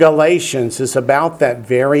book of Galatians is about that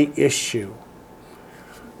very issue.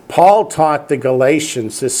 Paul taught the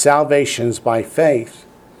Galatians that salvation's by faith.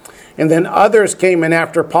 And then others came in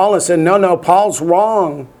after Paul and said, no, Paul's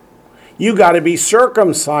wrong. You got to be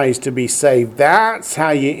circumcised to be saved. That's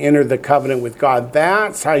how you enter the covenant with God.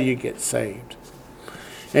 That's how you get saved.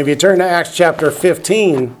 And if you turn to Acts chapter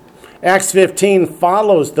 15, Acts 15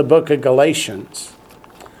 follows the book of Galatians.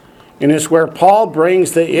 And it's where Paul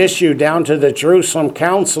brings the issue down to the Jerusalem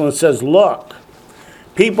council and says, look,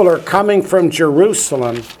 people are coming from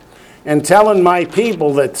Jerusalem and telling my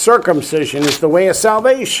people that circumcision is the way of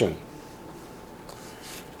salvation.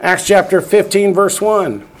 Acts chapter 15, verse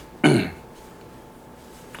 1.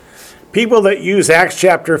 People that use Acts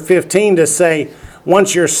chapter 15 to say,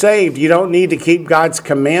 once you're saved, you don't need to keep God's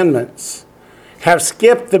commandments, have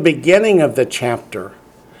skipped the beginning of the chapter.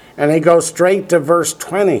 And they go straight to verse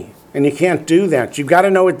 20. And you can't do that. You've got to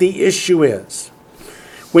know what the issue is.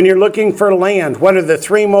 When you're looking for land, what are the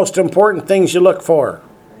three most important things you look for?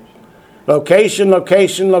 Location,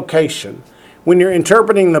 location, location. When you're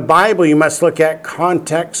interpreting the Bible, you must look at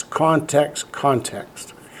context, context,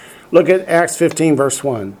 context. Look at Acts 15, verse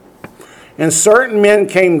 1. And certain men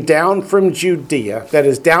came down from Judea, that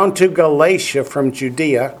is, down to Galatia from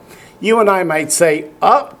Judea. You and I might say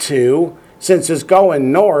up to, since it's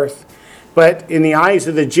going north, But in the eyes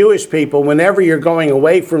of the Jewish people, whenever you're going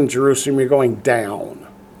away from Jerusalem, you're going down.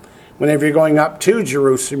 Whenever you're going up to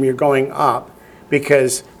Jerusalem, you're going up,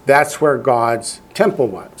 because that's where God's temple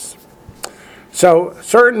was. So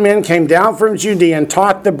certain men came down from Judea and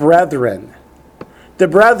taught the brethren. The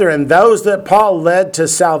brethren, those that Paul led to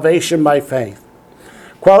salvation by faith.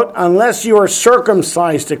 Quote, unless you are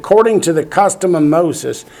circumcised according to the custom of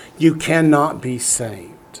Moses, you cannot be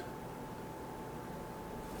saved.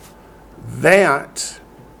 That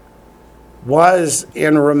was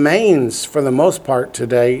and remains, for the most part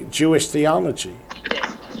today, Jewish theology.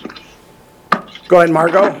 Go ahead,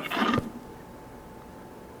 Margot.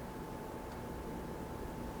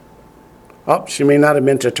 Oh, she may not have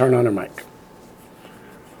meant to turn on her mic.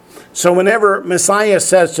 So whenever Messiah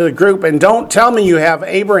says to the group, and don't tell me you have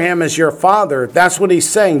Abraham as your father, that's what he's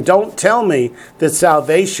saying. Don't tell me that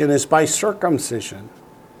salvation is by circumcision.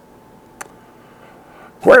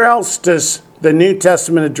 Where else does the New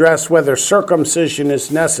Testament address whether circumcision is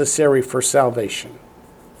necessary for salvation?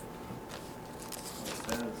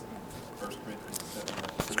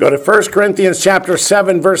 Let's go to 1 Corinthians chapter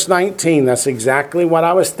 7, verse 19. That's exactly what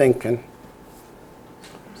I was thinking.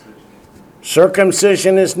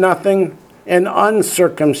 Circumcision is nothing, and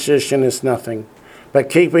uncircumcision is nothing, but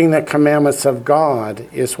keeping the commandments of God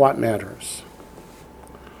is what matters.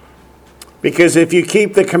 Because if you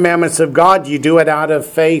keep the commandments of God, you do it out of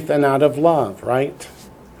faith and out of love, right?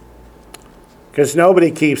 Because nobody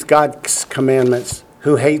keeps God's commandments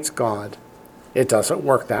who hates God. It doesn't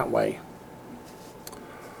work that way.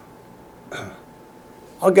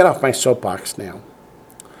 I'll get off my soapbox now.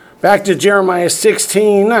 Back to Jeremiah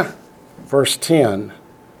 16. Verse 10.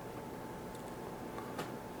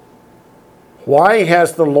 Why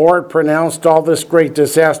has the Lord pronounced all this great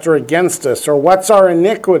disaster against us? Or what's our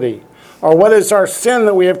iniquity? Or what is our sin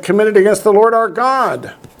that we have committed against the Lord our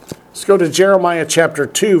God? Let's go to Jeremiah chapter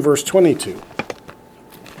 2, verse 22.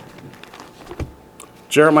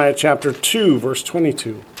 Jeremiah chapter 2, verse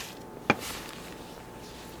 22.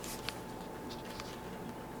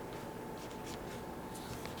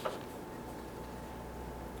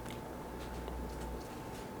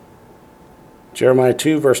 Jeremiah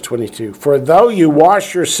 2, verse 22. For though you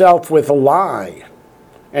wash yourself with a lye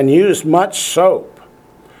and use much soap,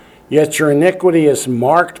 yet your iniquity is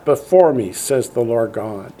marked before me, says the Lord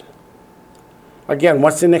God. Again,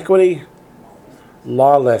 what's iniquity?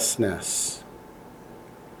 Lawlessness.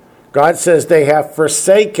 God says they have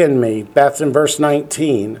forsaken me. That's in verse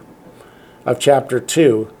 19 of chapter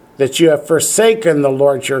 2. That you have forsaken the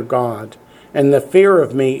Lord your God, and the fear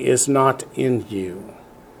of me is not in you.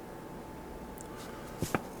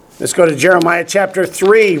 Let's go to Jeremiah chapter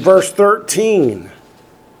 3, verse 13.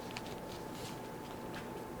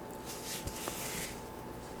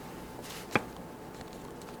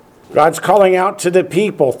 God's calling out to the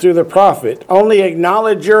people through the prophet. Only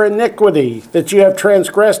acknowledge your iniquity, that you have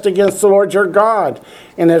transgressed against the Lord your God,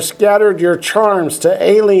 and have scattered your charms to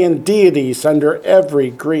alien deities under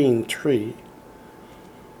every green tree.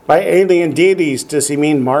 By alien deities, does he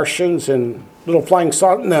mean Martians and little flying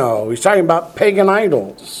saucers? No, he's talking about pagan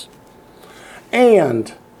idols.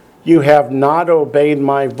 And you have not obeyed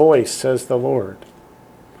my voice, says the Lord.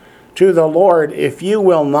 To the Lord, if you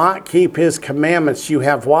will not keep his commandments, you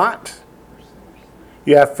have what?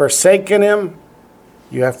 You have forsaken him.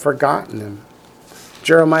 You have forgotten him.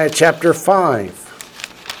 Jeremiah chapter 5.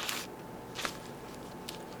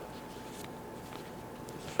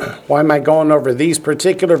 Why am I going over these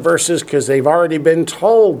particular verses? Because they've already been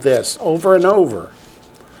told this over and over.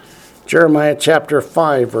 Jeremiah chapter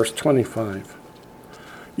 5, verse 25.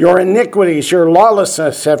 Your iniquities, your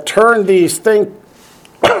lawlessness have turned these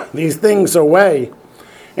things away,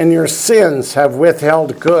 and your sins have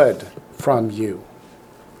withheld good from you.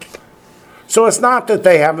 So it's not that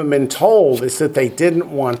they haven't been told, it's that they didn't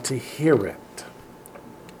want to hear it.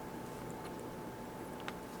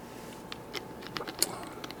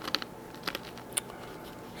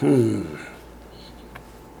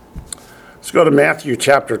 Let's go to Matthew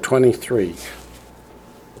chapter 23.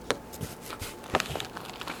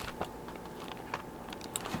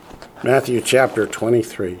 Matthew chapter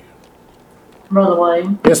 23. Brother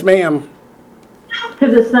Wayne, Yes, ma'am.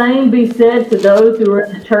 could the same be said to those who are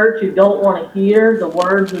in the church who don't want to hear the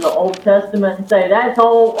words of the Old Testament and say, that's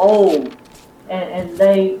all old? And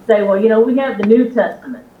they say, well, we have the New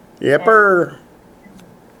Testament. Yepper.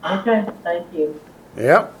 Okay, thank you.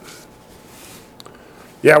 Yep.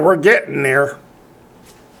 Yeah, we're getting there.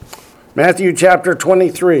 Matthew chapter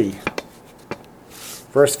 23,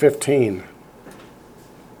 verse 15.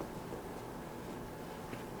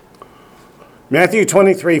 Matthew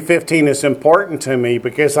 23:15 is important to me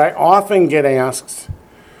because I often get asked,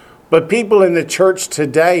 but people in the church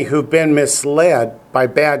today who've been misled by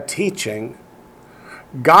bad teaching,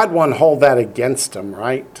 God won't hold that against them,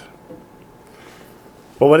 right?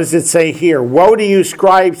 But what does it say here? Woe to you,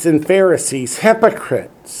 scribes and Pharisees,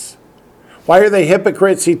 hypocrites. Why are they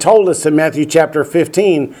hypocrites? He told us in Matthew chapter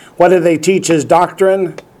 15. What do they teach as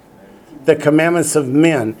doctrine? The commandments of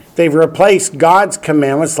men. They've replaced God's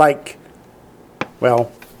commandments like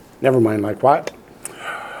what?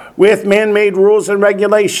 With man-made rules and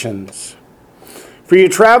regulations. For you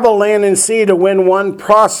travel land and sea to win one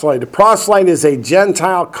proselyte. A proselyte is a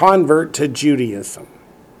Gentile convert to Judaism.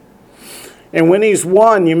 And when he's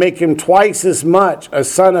won, you make him twice as much a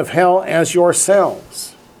son of hell as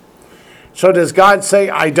yourselves. So does God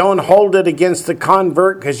say, I don't hold it against the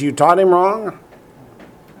convert because you taught him wrong?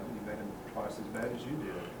 You made him twice as bad as you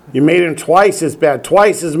did. You made him twice as bad.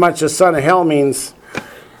 Twice as much as son of hell means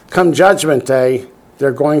come judgment day,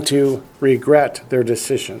 they're going to regret their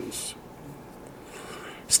decisions.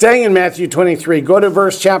 Staying in Matthew 23, go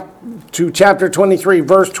to chapter 23,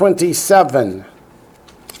 verse 27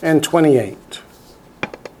 and 28.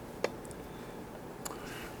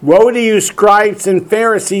 Woe to you, scribes and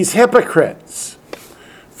Pharisees, hypocrites!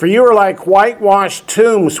 For you are like whitewashed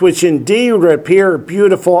tombs, which indeed appear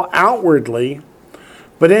beautiful outwardly,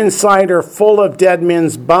 but inside are full of dead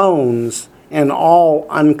men's bones and all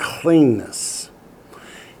uncleanness.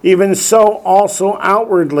 Even so also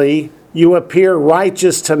outwardly you appear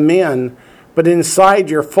righteous to men, but inside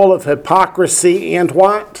you're full of hypocrisy and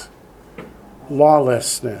what?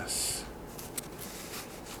 Lawlessness.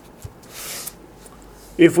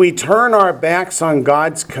 If we turn our backs on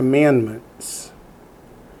God's commandments,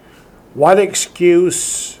 what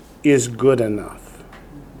excuse is good enough?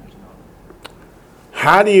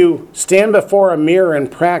 How do you stand before a mirror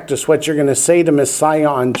and practice what you're going to say to Messiah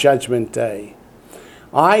on Judgment Day?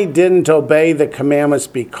 I didn't obey the commandments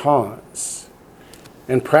because.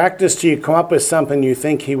 In practice, do you come up with something you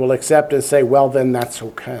think he will accept and say, well, then that's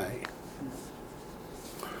okay?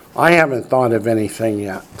 I haven't thought of anything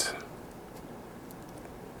yet.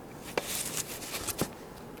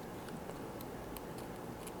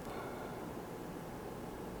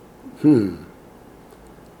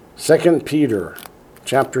 Second Peter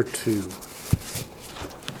chapter 2.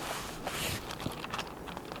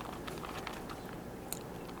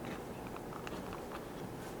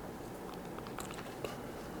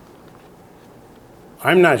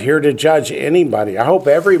 I'm not here to judge anybody. I hope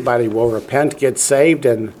everybody will repent, get saved,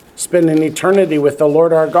 and spend an eternity with the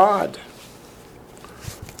Lord our God.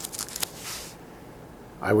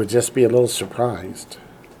 I would just be a little surprised.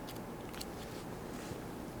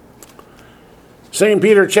 2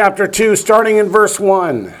 Peter chapter 2, starting in verse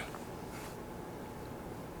 1.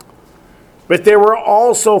 But there were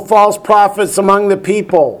also false prophets among the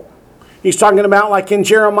people. He's talking about like in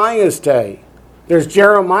Jeremiah's day. There's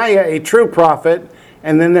Jeremiah, a true prophet,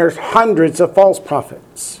 and then there's hundreds of false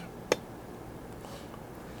prophets.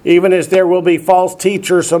 Even as there will be false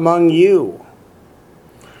teachers among you.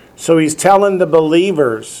 So he's telling the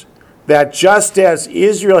believers that just as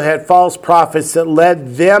Israel had false prophets that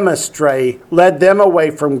led them astray, led them away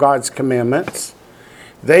from God's commandments,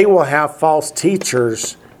 they will have false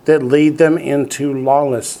teachers that lead them into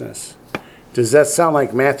lawlessness. Does that sound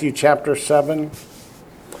like Matthew chapter 7? It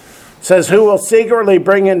says, who will secretly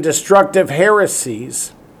bring in destructive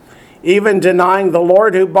heresies, even denying the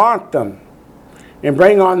Lord who bought them, and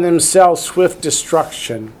bring on themselves swift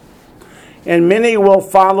destruction. And many will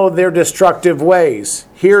follow their destructive ways.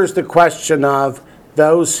 Here's the question of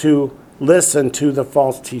those who listen to the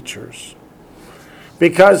false teachers.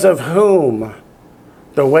 Because of whom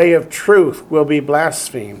the way of truth will be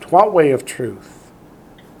blasphemed. What way of truth?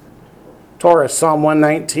 Torah, Psalm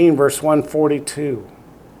 119, verse 142.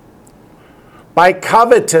 By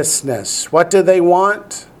covetousness, what do they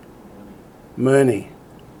want? Money.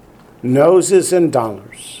 Noses and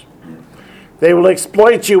dollars. They will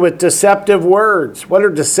exploit you with deceptive words. What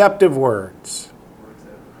are deceptive words?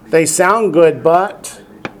 They sound good, but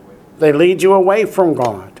they lead you away from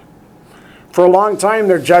God. For a long time,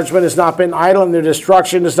 their judgment has not been idle, and their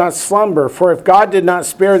destruction does not slumber. For if God did not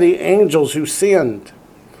spare the angels who sinned,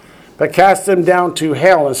 but cast them down to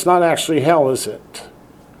hell, it's not actually hell, is it?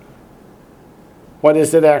 What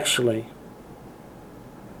is it actually?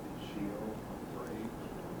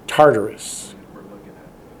 Tartarus.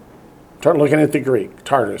 Looking at the Greek,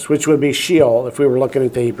 Tartarus, which would be Sheol if we were looking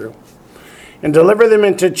at the Hebrew. And deliver them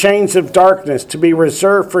into chains of darkness to be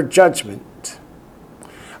reserved for judgment.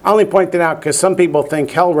 I only point that out because some people think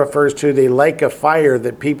hell refers to the lake of fire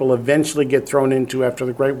that people eventually get thrown into after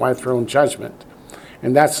the great white throne judgment.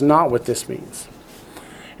 And that's not what this means.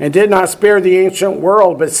 And did not spare the ancient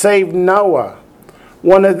world, but saved Noah,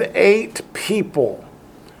 one of the 8 people,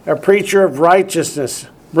 a preacher of righteousness,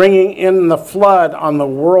 bringing in the flood on the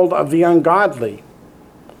world of the ungodly.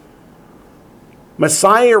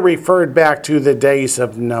 Messiah referred back to the days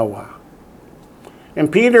of Noah.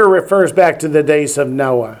 And Peter refers back to the days of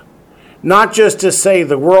Noah. Not just to say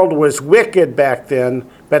the world was wicked back then,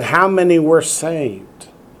 but how many were saved?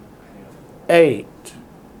 8.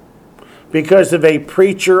 Because of a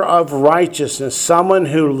preacher of righteousness, someone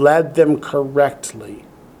who led them correctly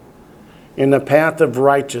in the path of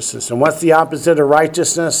righteousness. And what's the opposite of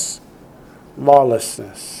righteousness?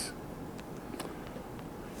 Lawlessness.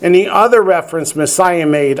 And the other reference Messiah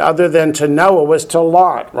made other than to Noah was to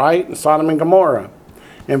Lot, right? In Sodom and Gomorrah.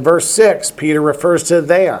 In verse 6, Peter refers to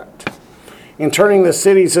that. In turning the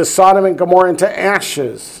cities of Sodom and Gomorrah into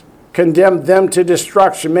ashes, condemned them to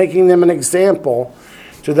destruction, making them an example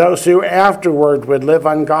to those who afterward would live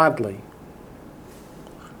ungodly.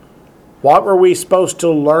 What were we supposed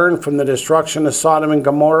to learn from the destruction of Sodom and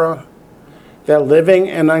Gomorrah? That living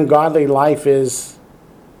an ungodly life is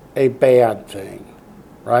a bad thing,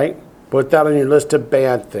 right? Put that on your list of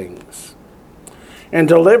bad things. And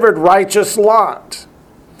delivered righteous Lot,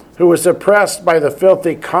 who was oppressed by the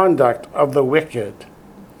filthy conduct of the wicked.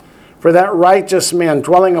 For that righteous man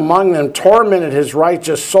dwelling among them tormented his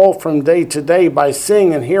righteous soul from day to day by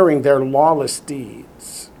seeing and hearing their lawless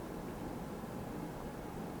deeds.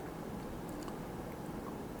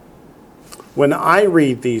 When I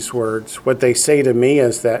read these words, what they say to me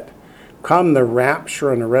is that come the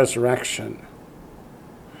rapture and the resurrection,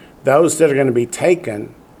 those that are going to be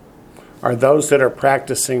taken are those that are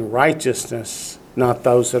practicing righteousness, not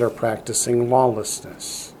those that are practicing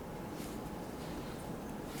lawlessness.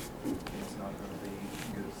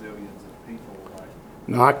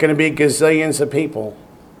 Not going to be gazillions of people.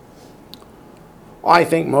 I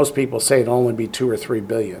think most people say it'll only be 2 or 3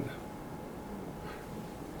 billion.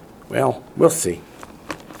 Well, we'll see.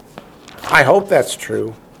 I hope that's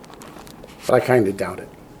true, but I kind of doubt it.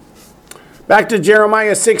 Back to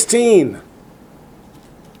Jeremiah 16.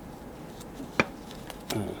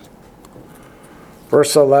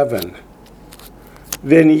 Verse 11.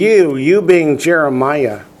 Then you being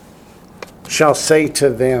Jeremiah, shall say to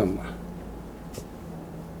them,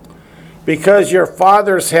 because your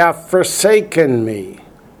fathers have forsaken me.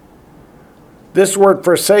 This word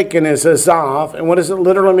forsaken is azav, and what does it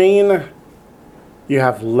literally mean? You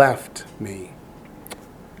have left me.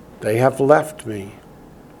 They have left me.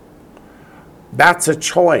 That's a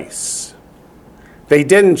choice. They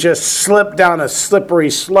didn't just slip down a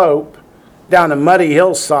slippery slope, down a muddy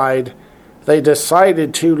hillside. They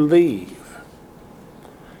decided to leave.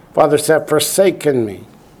 Fathers have forsaken me,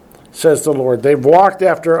 says the Lord. They've walked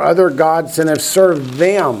after other gods and have served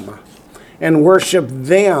them and worshiped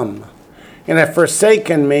them and have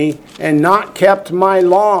forsaken me and not kept my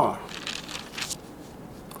law.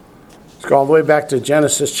 Let's go all the way back to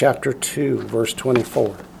Genesis chapter 2, verse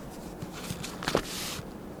 24.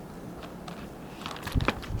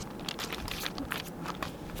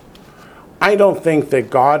 I don't think that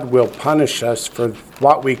God will punish us for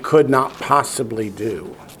what we could not possibly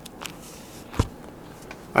do.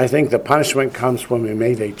 I think the punishment comes when we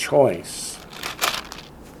made a choice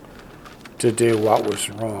to do what was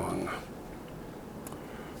wrong.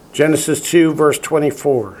 Genesis 2, verse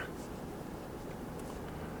 24.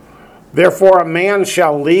 Therefore a man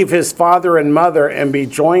shall leave his father and mother and be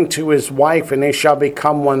joined to his wife, and they shall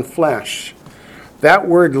become one flesh. That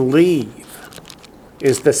word leave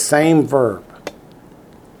is the same verb.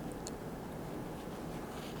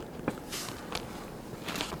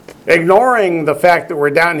 Ignoring the fact that we're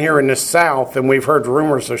down here in the South and we've heard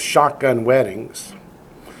rumors of shotgun weddings.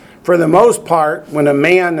 For the most part, when a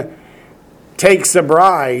man takes a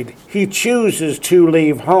bride, he chooses to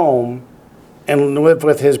leave home and live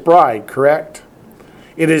with his bride, correct?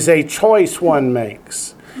 It is a choice one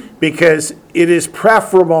makes because it is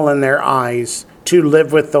preferable in their eyes to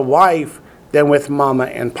live with the wife than with mama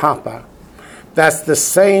and papa. That's the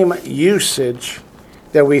same usage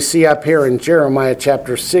that we see up here in Jeremiah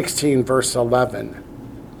chapter 16, verse 11.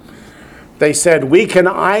 They said, we can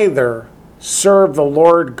either serve the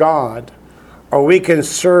Lord God or we can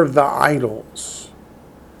serve the idols.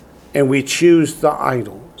 And we choose the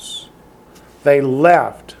idols. They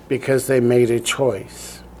left because they made a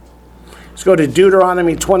choice. Let's go to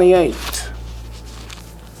Deuteronomy 28.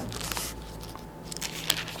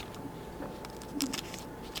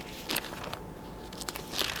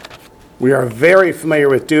 We are very familiar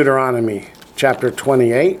with Deuteronomy chapter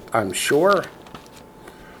 28, I'm sure.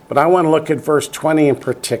 But I want to look at verse 20 in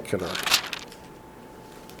particular.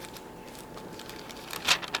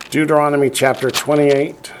 Deuteronomy chapter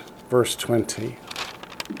 28, verse 20.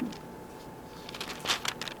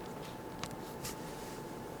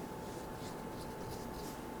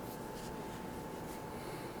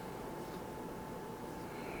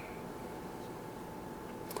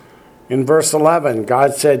 In verse 11,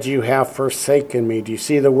 God said, "You have forsaken me." Do you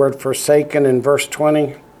see the word forsaken in verse 20?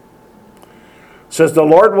 It says, "The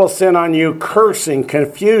Lord will send on you cursing,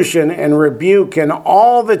 confusion, and rebuke in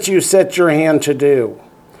all that you set your hand to do,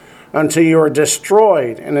 until you are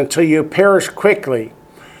destroyed and until you perish quickly,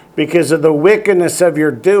 because of the wickedness of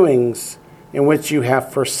your doings, in which you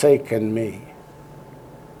have forsaken me."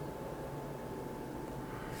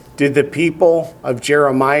 Did the people of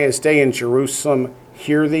Jeremiah's day in Jerusalem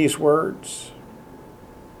hear these words?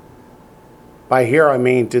 By hear, I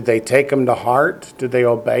mean, did they take them to heart? Did they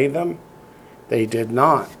obey them? They did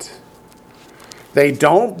not. They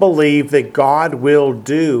don't believe that God will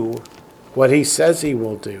do what he says he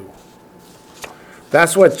will do.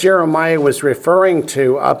 That's what Jeremiah was referring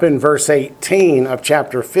to up in verse 18 of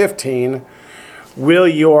chapter 15. Will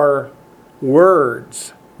your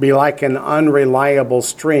words be like an unreliable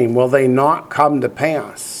stream? Will they not come to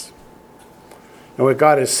pass? And what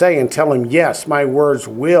God is saying, tell him, yes, my words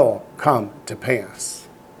will come to pass.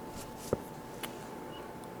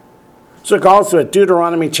 Let's look also at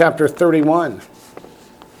Deuteronomy chapter 31.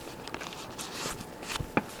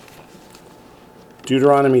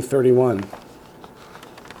 Deuteronomy 31,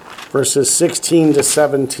 verses 16 to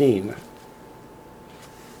 17.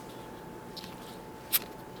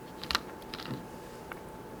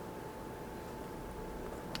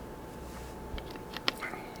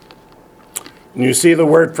 And you see the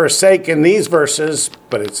word forsake in these verses,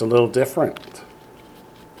 but it's a little different.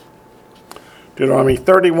 Deuteronomy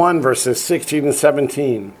 31, verses 16 and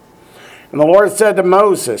 17. "And the Lord said to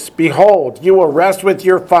Moses, Behold, you will rest with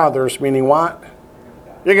your fathers," meaning what?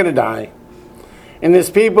 You're going to die. "And this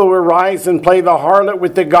people will rise and play the harlot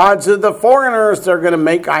with the gods of the foreigners." They're going to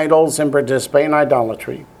make idols and participate in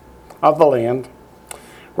idolatry of the land,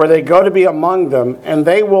 where they go to be among them, "and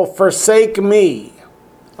they will forsake me,"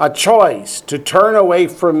 a choice to turn away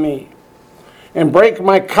from me, "and break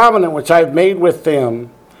my covenant which I have made with them.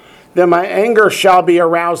 Then my anger shall be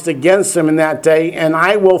aroused against them in that day, and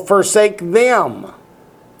I will forsake them."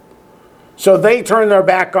 So they turn their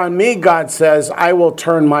back on me, God says, I will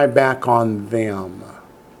turn my back on them.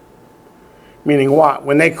 Meaning what?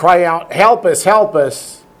 When they cry out, help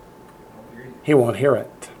us, he won't hear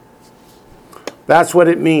it. That's what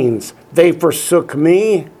it means. They forsook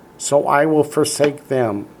me, so I will forsake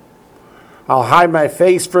them. I'll hide my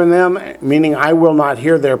face from them, meaning I will not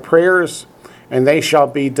hear their prayers, and they shall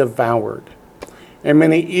be devoured. And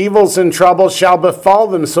many evils and troubles shall befall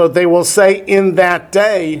them, so they will say in that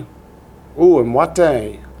day, ooh, and what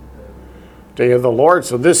day? Day of the Lord.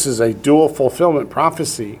 So this is a dual fulfillment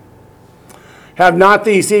prophecy. Have not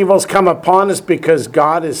these evils come upon us because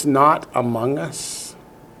God is not among us?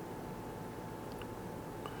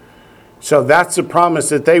 So that's a promise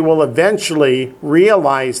that they will eventually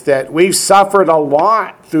realize that we've suffered a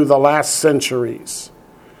lot through the last centuries.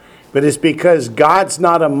 But it's because God's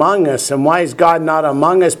not among us. And why is God not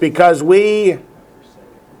among us? Because we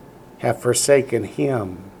have forsaken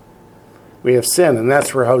him. We have sinned. And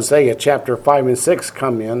that's where Hosea chapter 5 and 6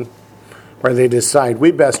 come in, where they decide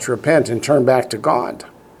we best repent and turn back to God.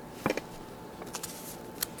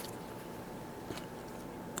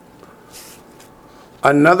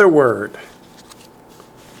 Another word.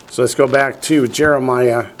 So let's go back to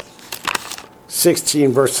Jeremiah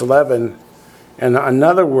 16 verse 11. And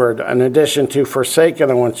another word, in addition to forsaken,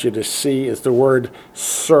 I want you to see is the word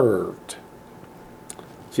served.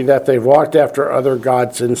 See that they've walked after other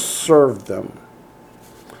gods and served them.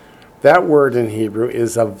 That word in Hebrew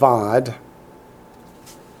is avad.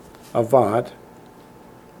 Avad.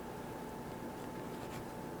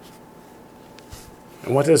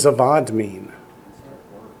 And what does avad mean?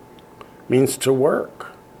 Means to work.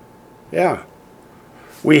 Yeah.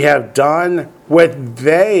 We have done what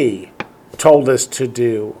they told us to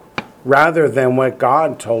do rather than what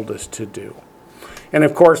God told us to do. And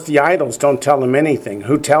of course, the idols don't tell them anything.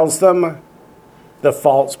 Who tells them? The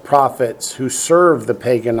false prophets who serve the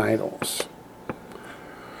pagan idols.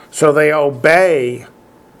 So they obey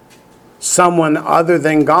someone other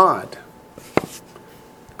than God.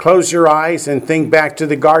 Close your eyes and think back to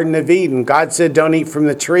the Garden of Eden. God said, don't eat from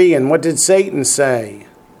the tree. And what did Satan say?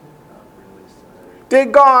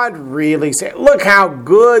 Did God really say? Look how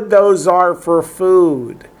good those are for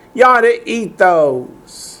food. You ought to eat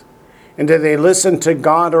those. And did they listen to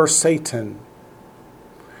God or Satan?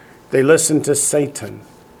 They listened to Satan.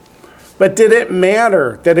 But did it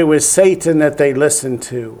matter that it was Satan that they listened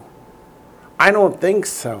to? I don't think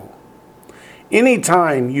so.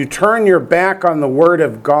 Anytime you turn your back on the Word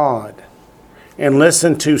of God and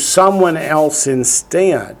listen to someone else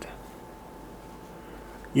instead,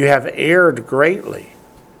 you have erred greatly.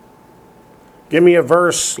 Give me a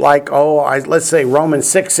verse like, let's say Romans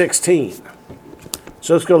 6:16.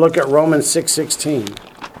 So let's go look at Romans 6:16.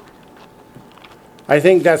 I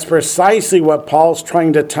think that's precisely what Paul's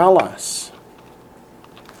trying to tell us.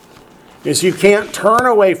 Is you can't turn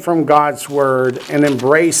away from God's word and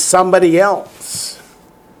embrace somebody else.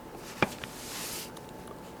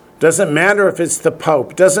 Doesn't matter if it's the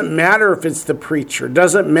Pope. Doesn't matter if it's the preacher.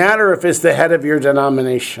 Doesn't matter if it's the head of your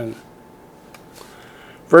denomination.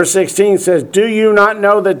 Verse 16 says, do you not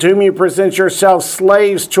know that to whom you present yourselves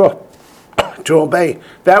slaves to obey?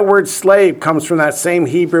 That word slave comes from that same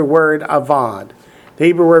Hebrew word avad. The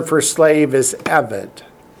Hebrew word for slave is eved.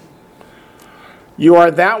 You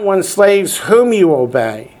are that one slaves whom you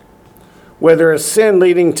obey, whether of sin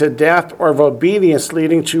leading to death or of obedience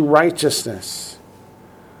leading to righteousness.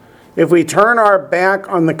 If we turn our back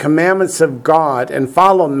on the commandments of God and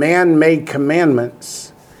follow man-made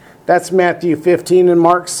commandments, that's Matthew 15 and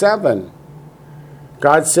Mark 7.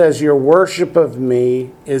 God says your worship of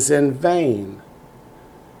me is in vain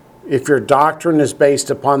if your doctrine is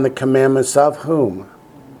based upon the commandments of whom?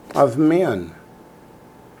 Of men.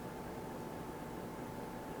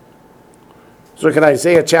 Let's look at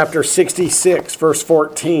Isaiah chapter 66, verse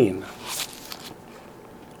 14.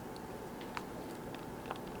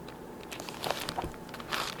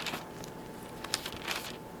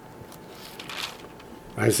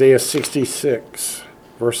 Isaiah 66,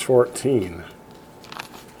 verse 14.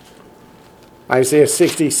 Isaiah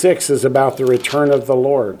 66 is about the return of the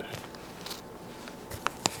Lord.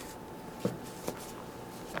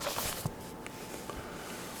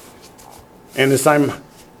 And as I'm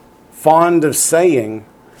fond of saying,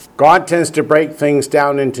 God tends to break things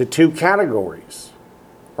down into two categories,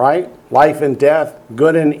 right? Life and death,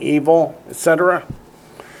 good and evil, etc.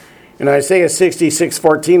 In Isaiah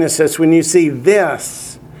 66:14 it says, when you see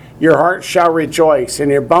this, your heart shall rejoice,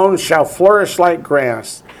 and your bones shall flourish like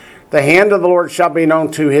grass. The hand of the Lord shall be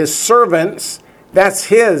known to his servants, that's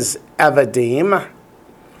his Evadim,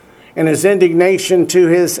 and his indignation to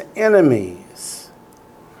his enemies.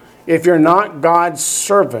 If you're not God's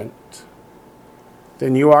servant,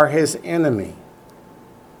 then you are his enemy.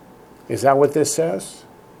 Is that what this says?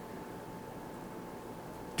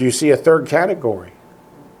 Do you see a third category?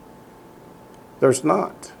 There's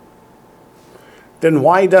not. Then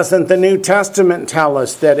why doesn't the New Testament tell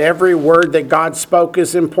us that every word that God spoke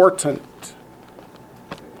is important?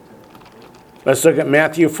 Let's look at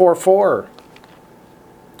Matthew 4:4.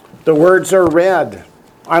 The words are red.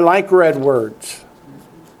 I like red words.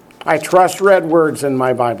 I trust red words in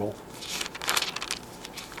my Bible.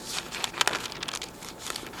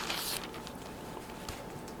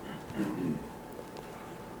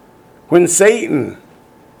 When Satan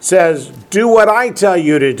says, do what I tell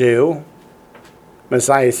you to do,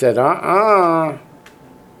 Messiah said,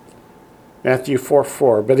 Matthew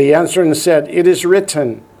 4:4. But he answered and said, it is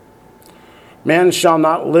written, man shall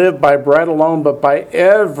not live by bread alone, but by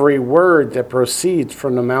every word that proceeds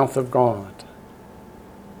from the mouth of God.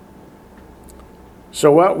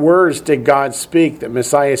 So what words did God speak that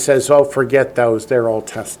Messiah says, forget those, they're Old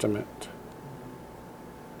Testament?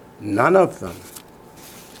 None of them.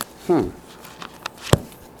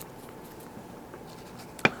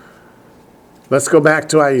 Let's go back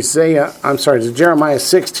to Jeremiah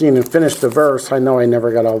 16 and finish the verse. I know I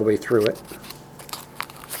never got all the way through it.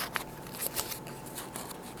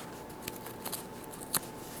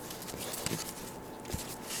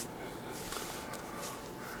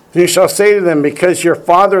 You shall say to them, because your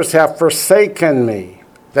fathers have forsaken me,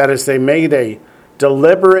 that is, they made a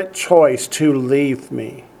deliberate choice to leave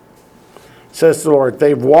me, says the Lord.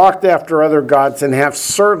 They've walked after other gods and have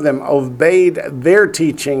served them, obeyed their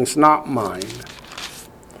teachings, not mine,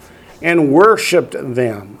 and worshipped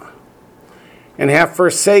them, and have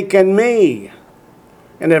forsaken me,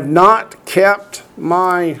 and have not kept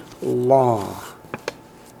my law.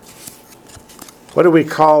 What do we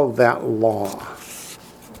call that law?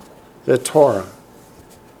 The Torah.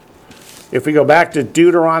 If we go back to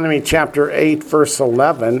Deuteronomy chapter 8, verse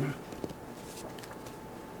 11,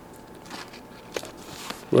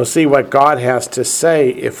 we'll see what God has to say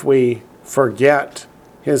if we forget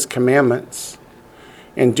his commandments.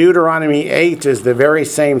 And Deuteronomy 8 is the very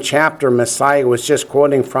same chapter Messiah was just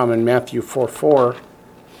quoting from in Matthew 4:4.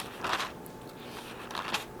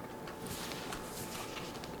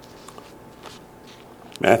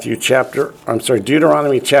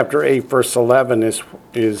 Deuteronomy chapter 8, verse 11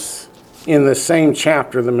 is in the same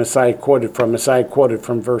chapter the Messiah quoted from. Messiah quoted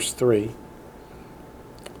from verse 3.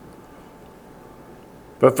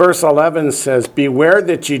 But verse 11 says, "Beware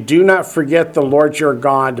that you do not forget the Lord your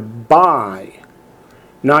God by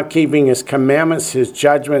not keeping his commandments, his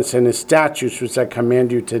judgments, and his statutes, which I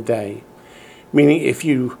command you today." Meaning, if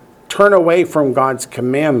you turn away from God's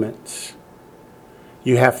commandments,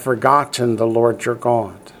 you have forgotten the Lord your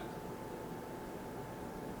God.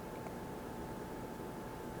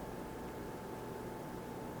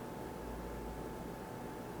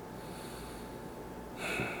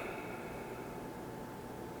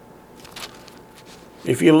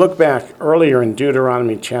 If you look back earlier in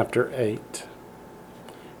Deuteronomy chapter 8,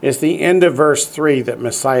 it's the end of verse 3 that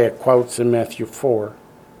Messiah quotes in Matthew 4.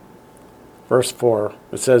 Verse 4,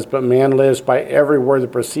 it says, "But man lives by every word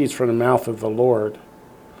that proceeds from the mouth of the Lord."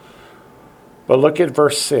 But look at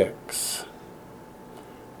verse 6.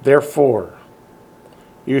 "Therefore,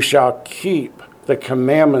 you shall keep the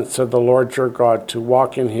commandments of the Lord your God to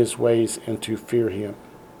walk in his ways and to fear him."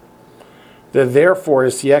 The therefore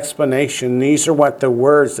is the explanation. These are what the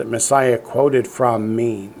words that Messiah quoted from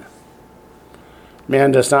mean.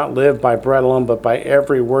 Man does not live by bread alone, but by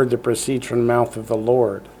every word that proceeds from the mouth of the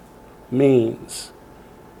Lord. Means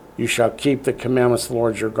you shall keep the commandments of the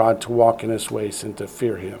Lord your God to walk in his ways and to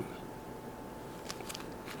fear him.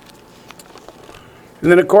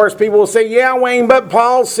 And then, of course, people will say, "Yeah, Wayne, but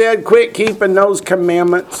Paul said quit keeping those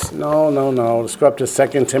commandments." No. Let's go up to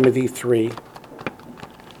 2 Timothy 3.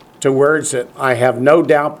 To words that I have no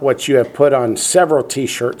doubt what you have put on several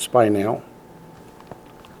t-shirts by now.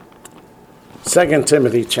 2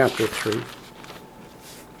 Timothy chapter 3.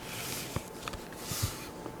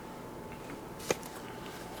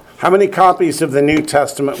 How many copies of the New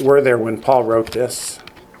Testament were there when Paul wrote this?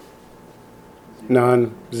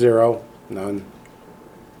 None. Zero. None.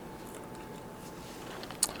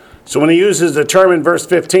 So when he uses the term in verse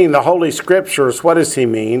 15, the Holy Scriptures, what does he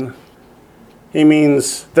mean? He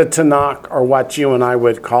means the Tanakh, or what you and I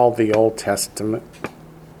would call the Old Testament.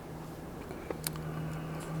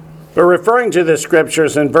 But referring to the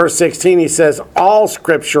Scriptures in verse 16, he says, all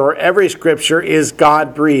Scripture, or every Scripture, is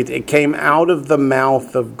God-breathed. It came out of the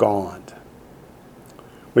mouth of God.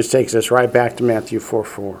 Which takes us right back to Matthew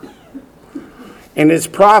 4:4. And it's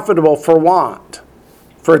profitable for what?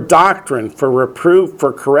 For doctrine, for reproof,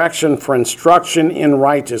 for correction, for instruction in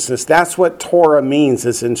righteousness. That's what Torah means,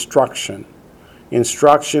 is instruction.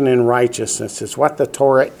 Instruction in righteousness is what the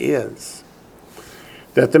Torah is.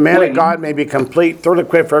 That the man of God may be complete, thoroughly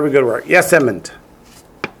equipped for every good work. Yes, Edmund?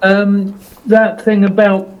 That thing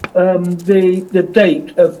about the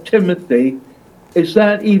date of Timothy, is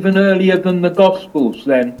that even earlier than the Gospels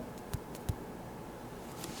then?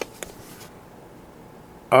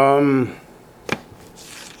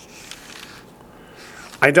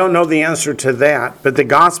 I don't know the answer to that, but the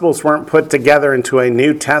Gospels weren't put together into a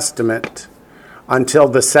New Testament until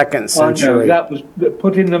the 2nd century. That was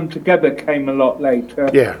putting them together came a lot later.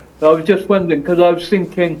 Yeah. So I was just wondering, because I was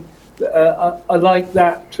thinking, I like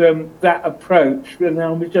that that approach, and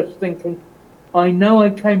I was just thinking, I know I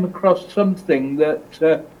came across something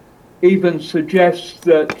that even suggests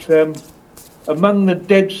that among the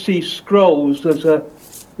Dead Sea Scrolls,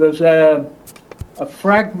 there's a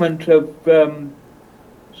fragment of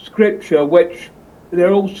scripture which there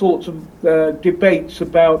are all sorts of debates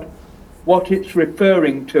about what it's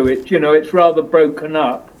referring to. It's rather broken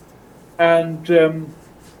up, and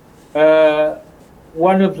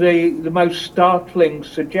one of the most startling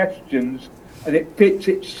suggestions, and it fits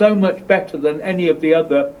it so much better than any of the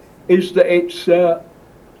other, is that it's can't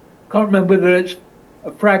remember whether it's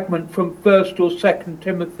a fragment from 1st or 2nd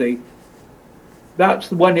Timothy. That's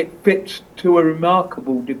the one it fits to a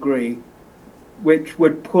remarkable degree, which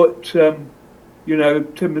would put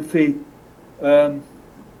Timothy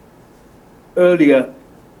earlier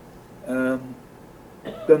than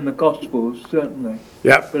the Gospels, certainly.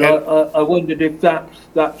 Yep. But I wondered if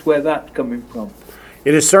that's where that's coming from.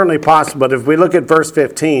 It is certainly possible, but if we look at verse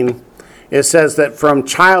 15, it says that from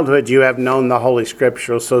childhood you have known the Holy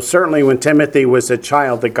Scriptures. So certainly when Timothy was a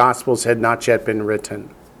child, the Gospels had not yet been written.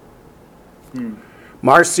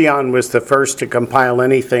 Marcion was the first to compile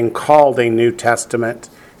anything called a New Testament,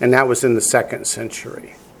 and that was in the 2nd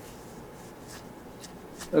century.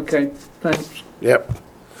 Okay, thanks. Yep.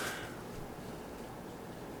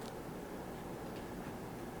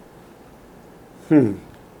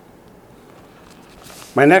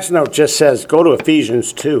 My next note just says, go to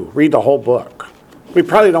Ephesians 2. Read the whole book. We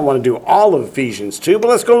probably don't want to do all of Ephesians 2, but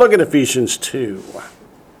let's go look at Ephesians 2.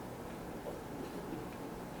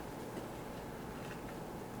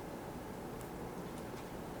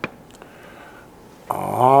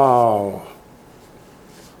 Oh,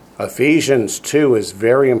 Ephesians 2 is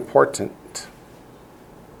very important.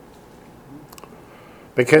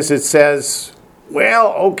 Because it says,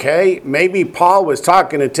 well, okay, maybe Paul was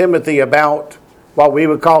talking to Timothy about what we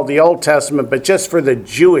would call the Old Testament, but just for the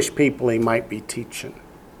Jewish people he might be teaching.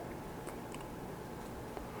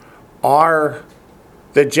 Are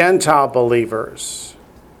the Gentile believers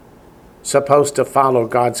supposed to follow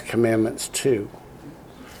God's commandments too?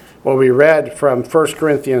 Well, we read from 1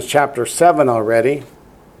 Corinthians chapter 7 already.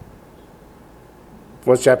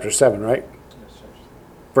 What's chapter 7, right?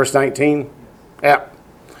 Verse 19? Yeah.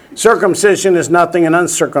 Circumcision is nothing and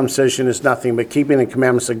uncircumcision is nothing, but keeping the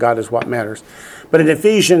commandments of God is what matters. But in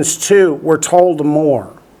Ephesians 2, we're told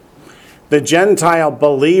more. The Gentile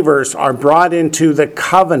believers are brought into the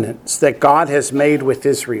covenants that God has made with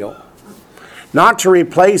Israel. Not to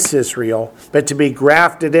replace Israel, but to be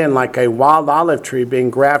grafted in like a wild olive tree being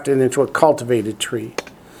grafted into a cultivated tree.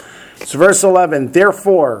 So verse 11,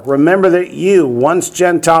 therefore, remember that you, once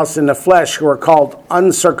Gentiles in the flesh, who are called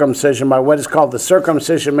uncircumcision by what is called the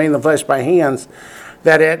circumcision made in the flesh by hands,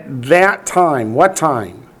 that at that time, what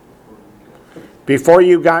time? Before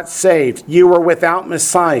you got saved, you were without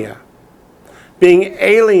Messiah, being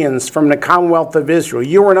aliens from the commonwealth of Israel.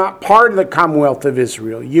 You were not part of the commonwealth of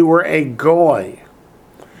Israel. You were a goy.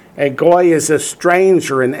 A goy is a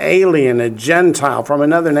stranger, an alien, a Gentile from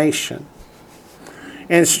another nation.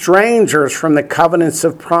 And strangers from the covenants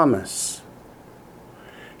of promise,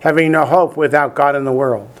 having no hope without God in the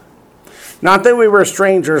world. Not that we were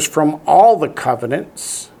strangers from all the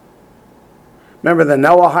covenants. Remember the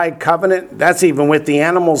Noahide covenant? That's even with the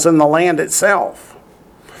animals in the land itself.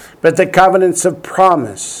 But the covenants of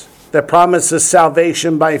promise, the promise of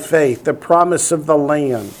salvation by faith, the promise of the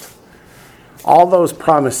land, all those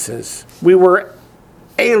promises. We were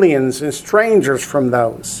aliens and strangers from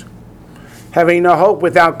those, having no hope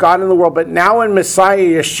without God in the world. But now in Messiah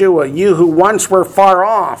Yeshua, you who once were far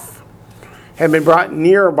off have been brought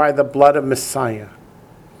near by the blood of Messiah.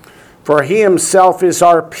 For he himself is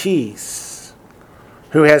our peace,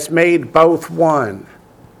 who has made both one.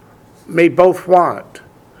 Made both what?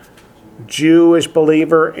 Jewish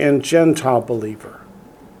believer and Gentile believer.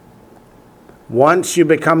 Once you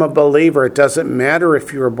become a believer, it doesn't matter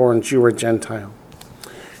if you were born Jew or Gentile.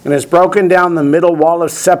 And has broken down the middle wall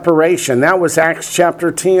of separation. That was Acts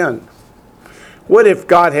chapter 10. What if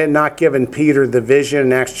God had not given Peter the vision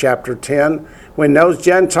in Acts chapter 10? When those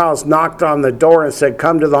Gentiles knocked on the door and said,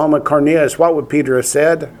 come to the home of Cornelius, what would Peter have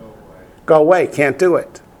said? Go away, can't do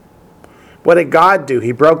it. What did God do?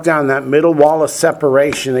 He broke down that middle wall of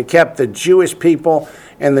separation and kept the Jewish people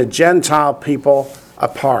and the Gentile people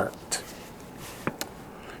apart.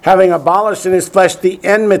 Having abolished in his flesh the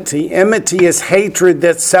enmity. Enmity is hatred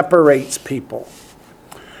that separates people.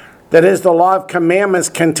 That is the law of commandments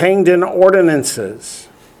contained in ordinances.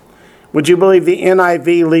 Would you believe the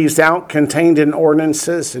NIV leaves out contained in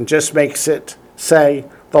ordinances and just makes it say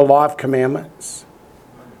the law of commandments?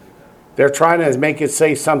 They're trying to make it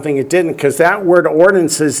say something it didn't, because that word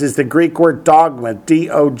ordinances is the Greek word dogma,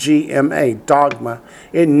 D-O-G-M-A, dogma.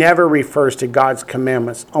 It never refers to God's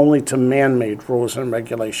commandments, only to man-made rules and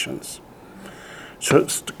regulations. So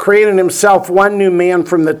it's creating himself one new man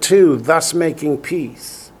from the two, thus making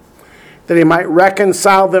peace, that he might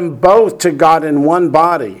reconcile them both to God in one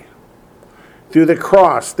body through the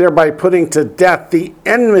cross, thereby putting to death the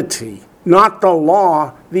enmity, not the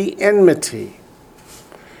law, the enmity.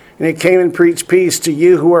 And he came and preached peace to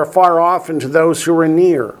you who are far off and to those who are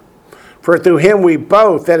near. For through him we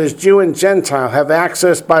both, that is Jew and Gentile, have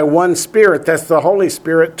access by one Spirit, that's the Holy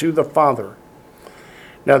Spirit, to the Father.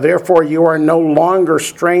 Now therefore you are no longer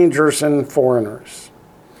strangers and foreigners,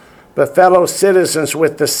 but fellow citizens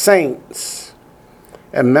with the saints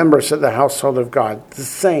and members of the household of God. The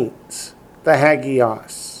saints, the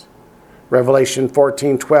Hagios. Revelation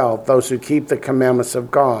 14:12, those who keep the commandments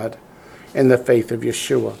of God in the faith of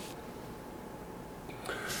Yeshua.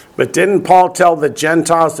 But didn't Paul tell the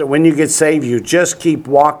Gentiles that when you get saved, you just keep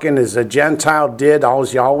walking as a Gentile did,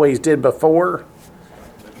 as you always did before?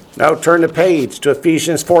 No, turn the page to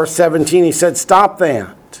Ephesians 4:17. He said, stop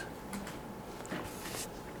that.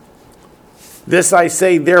 This I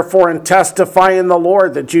say, therefore, and testify in the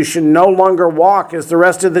Lord, that you should no longer walk as the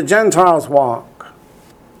rest of the Gentiles walk.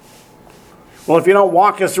 Well, if you don't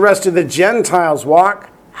walk as the rest of the Gentiles walk,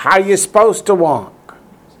 how are you supposed to walk?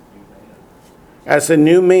 As a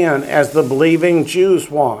new man, as the believing Jews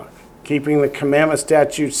walk, keeping the commandments,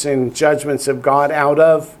 statutes, and judgments of God out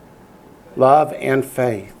of love and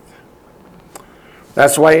faith.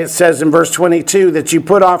 That's why it says in verse 22 that you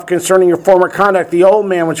put off concerning your former conduct the old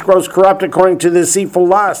man which grows corrupt according to the deceitful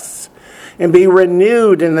lusts, and be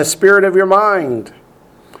renewed in the spirit of your mind,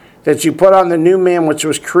 that you put on the new man which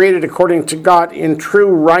was created according to God in true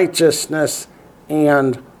righteousness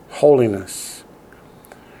and holiness.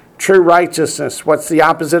 True righteousness. What's the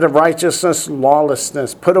opposite of righteousness?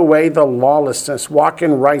 Lawlessness. Put away the lawlessness. Walk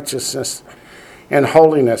in righteousness and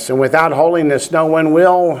holiness. And without holiness, no one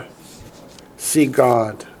will see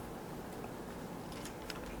God.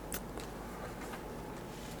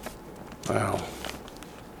 Wow.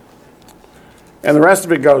 And the rest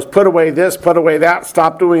of it goes, put away this, put away that,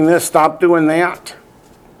 stop doing this, stop doing that.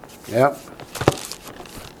 Yep.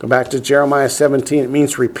 Go back to Jeremiah 17. It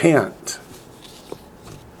means repent.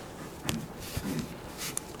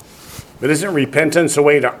 But isn't repentance a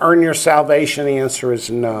way to earn your salvation? The answer is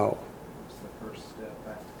no.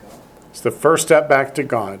 It's the first step back to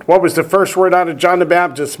God. What was the first word out of John the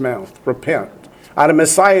Baptist's mouth? Repent. Out of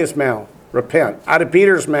Messiah's mouth? Repent. Out of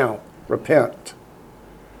Peter's mouth? Repent.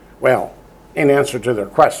 Well, in answer to their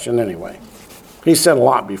question anyway. He said a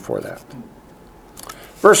lot before that.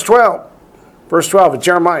 Verse 12. Verse 12 of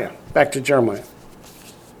Jeremiah. Back to Jeremiah.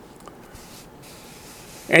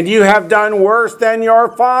 And you have done worse than your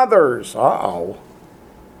fathers. Uh-oh.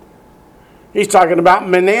 He's talking about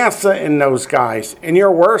Manasseh and those guys. And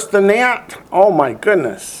you're worse than that? Oh my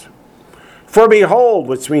goodness. For behold,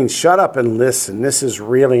 which means shut up and listen. This is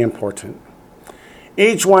really important.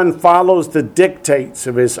 Each one follows the dictates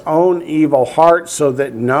of his own evil heart, so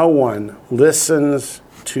that no one listens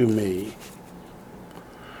to me.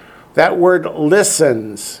 That word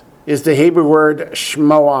listens is the Hebrew word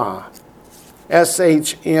shmoah.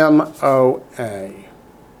 S-H-M-O-A.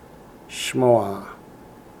 Shmoah.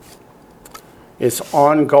 It's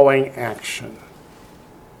ongoing action.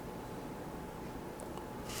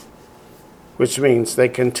 Which means they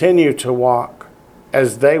continue to walk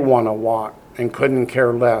as they want to walk and couldn't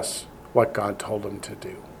care less what God told them to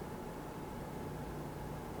do.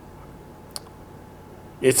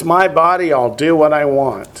 It's my body, I'll do what I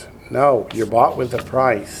want. No, you're bought with a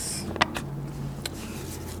price.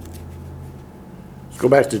 Let's go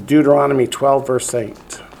back to Deuteronomy 12, verse 8.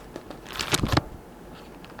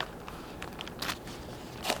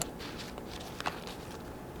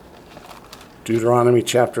 Deuteronomy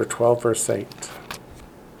chapter 12, verse 8.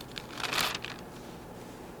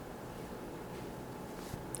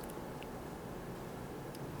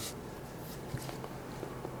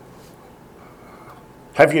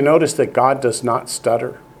 Have you noticed that God does not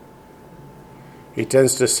stutter? He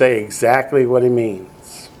tends to say exactly what he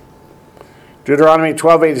means. Deuteronomy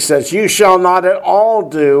 12:8 says, you shall not at all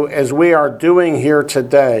do as we are doing here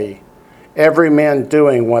today, every man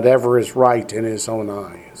doing whatever is right in his own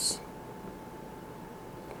eyes.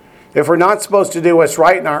 If we're not supposed to do what's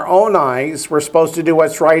right in our own eyes, we're supposed to do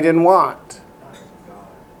what's right in what?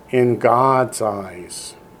 In God's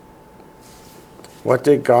eyes. What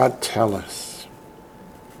did God tell us?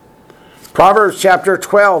 Proverbs chapter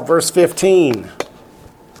 12, verse 15.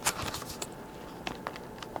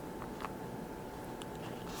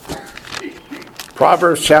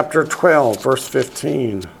 Proverbs chapter 12, verse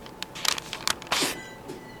 15. You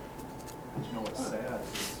know what's sad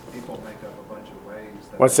is people make up a bunch of ways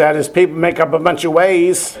What's sad is people make up a bunch of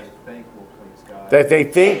ways that they think will please God. that they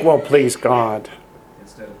think will please God.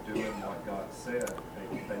 Instead of doing what God said,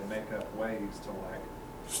 they make up ways to like.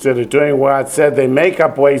 Instead of doing what God said, they make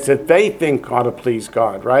up ways that they think ought to please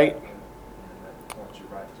God, right? And that points you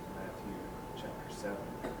right to Matthew chapter 7.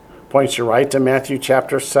 Points you right to Matthew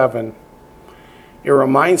chapter 7. It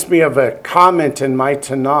reminds me of a comment in my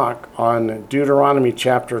Tanakh on Deuteronomy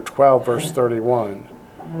chapter 12, verse 31,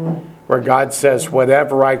 where God says,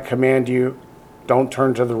 whatever I command you, don't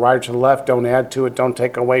turn to the right or to the left, don't add to it, don't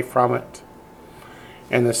take away from it.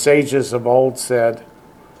 And the sages of old said,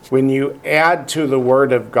 when you add to the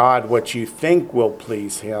word of God what you think will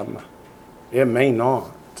please him, it may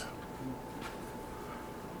not.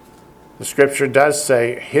 The scripture does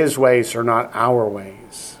say his ways are not our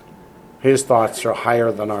ways. His thoughts are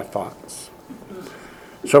higher than our thoughts.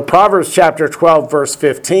 So Proverbs chapter 12, verse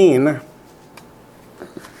 15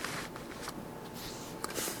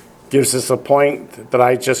 gives us a point that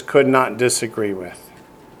I just could not disagree with.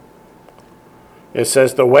 It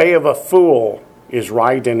says, the way of a fool is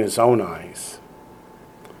right in his own eyes,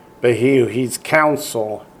 but he who heeds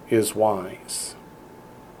counsel is wise.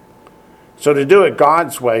 So to do it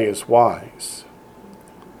God's way is wise.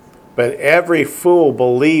 But every fool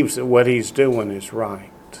believes that what he's doing is right.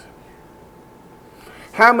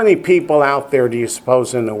 How many people out there do you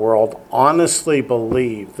suppose in the world honestly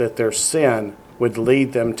believe that their sin would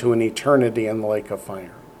lead them to an eternity in the lake of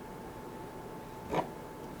fire?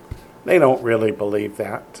 They don't really believe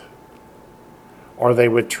that. or they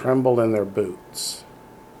would tremble in their boots.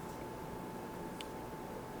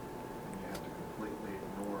 And you have to completely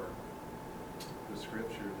ignore the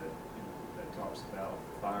scripture that talks about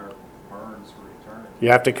fire burns for eternity. You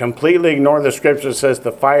have to completely ignore the scripture that says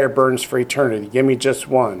the fire burns for eternity. Give me just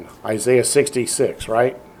one. Isaiah 66,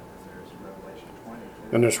 right? And there's Revelation 20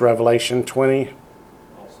 too. Then there's Revelation 20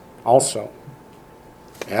 also.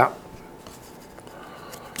 Yeah.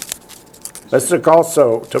 Let's look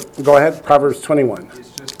also to, go ahead, Proverbs 21.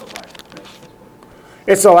 It's just a lack of faith.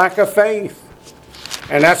 It's a lack of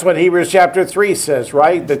faith. And that's what Hebrews chapter 3 says,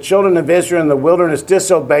 right? The children of Israel in the wilderness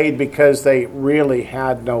disobeyed because they really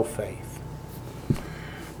had no faith.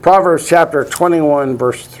 Proverbs chapter 21,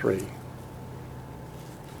 verse 3.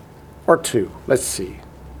 Or 2. Let's see.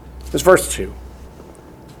 It's verse 2.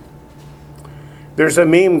 There's a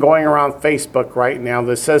meme going around Facebook right now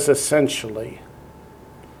that says essentially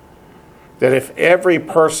that if every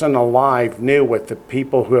person alive knew what the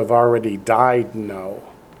people who have already died know,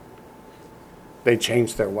 they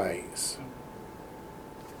change their ways.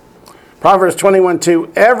 Proverbs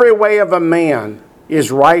 21:2, every way of a man is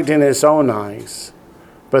right in his own eyes,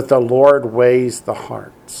 but the Lord weighs the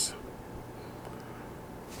hearts.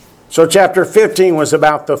 So chapter 15 was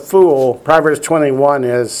about the fool. Proverbs 21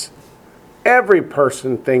 is every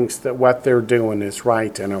person thinks that what they're doing is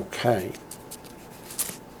right and okay.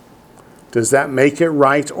 Does that make it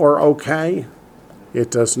right or okay? It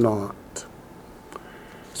does not.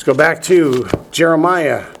 Let's go back to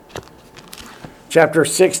Jeremiah chapter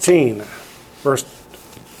 16, verse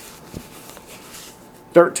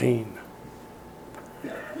 13.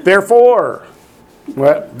 Therefore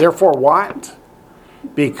what?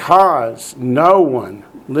 Because no one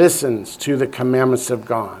listens to the commandments of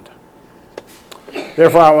God.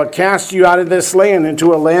 Therefore I will cast you out of this land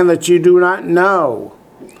into a land that you do not know,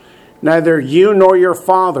 neither you nor your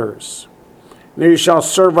fathers. And you shall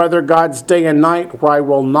serve other gods day and night, where I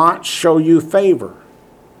will not show you favor.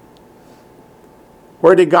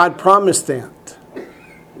 Where did God promise that?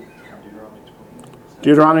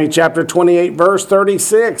 Deuteronomy chapter 28, verse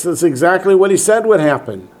 36. That's exactly what he said would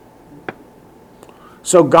happen.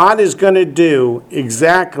 So God is going to do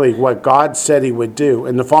exactly what God said he would do.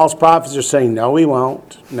 And the false prophets are saying, no, he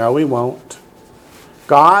won't. No, he won't.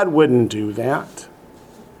 God wouldn't do that.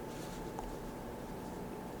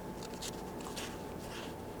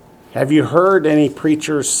 Have you heard any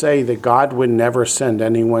preachers say that God would never send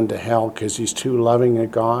anyone to hell because he's too loving a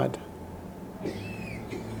God?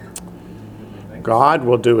 God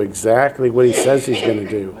will do exactly what he says he's going to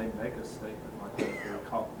do. They make a statement like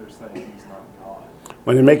that, they're saying he's not God.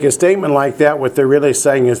 When they make a statement like that, what they're really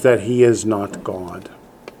saying is that he is not God.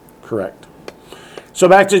 Correct. So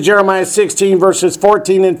back to Jeremiah 16, verses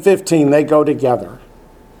 14 and 15. They go together.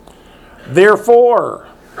 Therefore,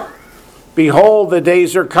 behold, the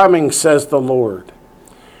days are coming, says the Lord,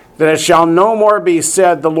 that it shall no more be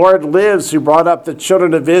said, the Lord lives who brought up the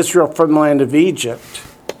children of Israel from the land of Egypt.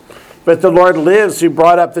 But the Lord lives who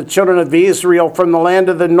brought up the children of Israel from the land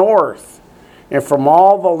of the north, and from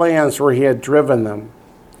all the lands where he had driven them.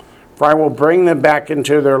 For I will bring them back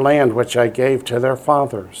into their land which I gave to their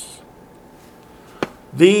fathers.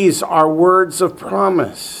 These are words of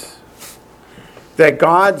promise. That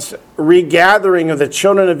God's regathering of the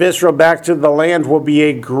children of Israel back to the land will be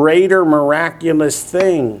a greater miraculous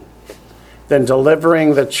thing than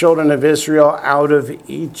delivering the children of Israel out of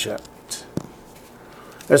Egypt.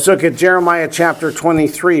 Let's look at Jeremiah chapter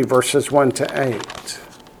 23, verses 1 to 8.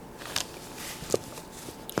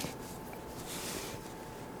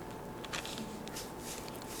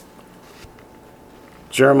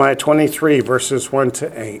 Jeremiah 23, verses 1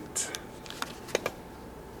 to 8.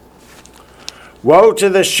 Woe to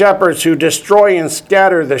the shepherds who destroy and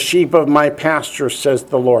scatter the sheep of my pasture, says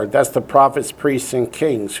the Lord. That's the prophets, priests, and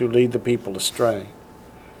kings who lead the people astray.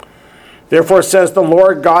 Therefore says the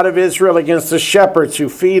Lord God of Israel against the shepherds who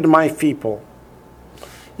feed my people.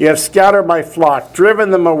 You have scattered my flock,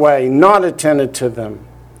 driven them away, not attended to them.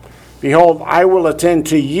 Behold, I will attend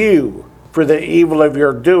to you for the evil of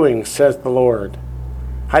your doing, says the Lord.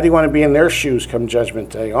 How do you want to be in their shoes come judgment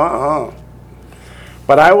day?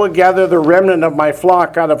 But I will gather the remnant of my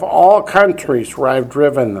flock out of all countries where I have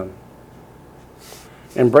driven them,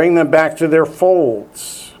 and bring them back to their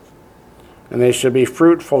folds, and they shall be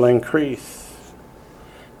fruitful and increase.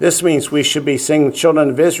 This means we should be seeing the children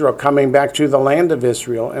of Israel coming back to the land of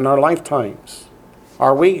Israel in our lifetimes.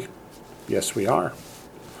 Are we? Yes, we are.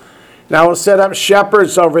 Now I will set up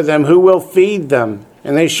shepherds over them who will feed them,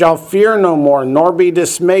 and they shall fear no more, nor be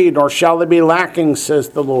dismayed, nor shall they be lacking, says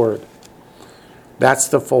the Lord. That's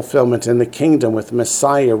the fulfillment in the kingdom with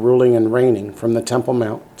Messiah ruling and reigning from the Temple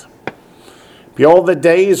Mount. Behold, the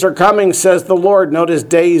days are coming, says the Lord. Notice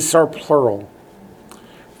days are plural.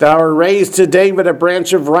 Thou art raised to David a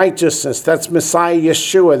branch of righteousness. That's Messiah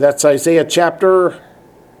Yeshua. That's Isaiah chapter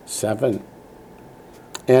 7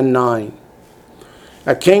 and 9.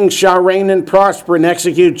 A king shall reign and prosper and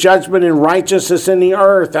execute judgment and righteousness in the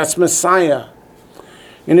earth. That's Messiah.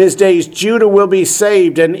 In his days, Judah will be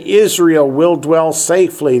saved and Israel will dwell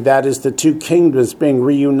safely. That is the two kingdoms being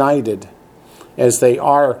reunited as they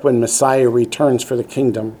are when Messiah returns for the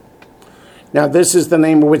kingdom. Now this is the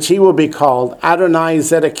name of which he will be called, Adonai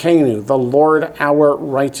Zedekenu, the Lord our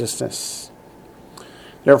righteousness.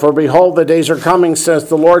 Therefore, behold, the days are coming, says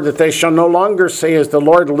the Lord, that they shall no longer say, as the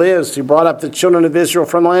Lord lives, who brought up the children of Israel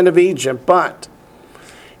from the land of Egypt, but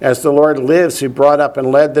as the Lord lives, who brought up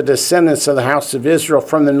and led the descendants of the house of Israel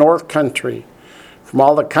from the north country, from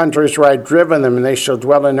all the countries where I have driven them, and they shall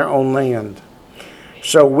dwell in their own land.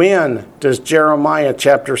 So when does Jeremiah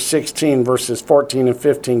chapter 16, verses 14 and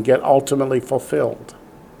 15 get ultimately fulfilled?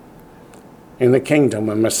 In the kingdom,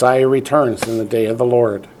 when Messiah returns in the day of the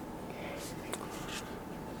Lord.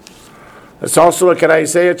 Let's also look at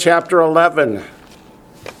Isaiah chapter 11,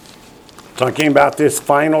 talking about this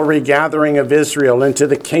final regathering of Israel into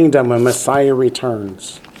the kingdom when Messiah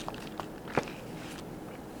returns.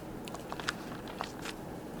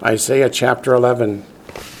 Isaiah chapter 11,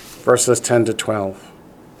 verses 10 to 12.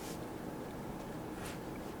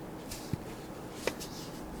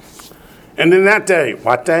 And in that day,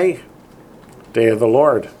 what day? Day of the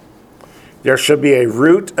Lord. There shall be a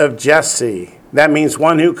root of Jesse. That means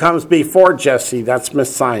one who comes before Jesse. That's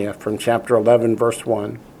Messiah from chapter 11, verse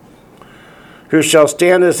 1. Who shall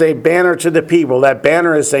stand as a banner to the people. That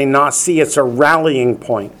banner is a nasi. It's a rallying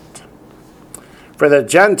point. For the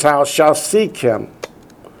Gentiles shall seek him,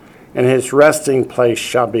 and his resting place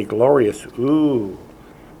shall be glorious. Ooh,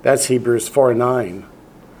 that's Hebrews 4:9.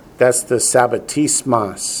 That's the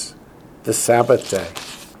Sabbatismas, the Sabbath day.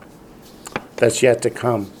 That's yet to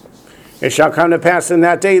come. It shall come to pass in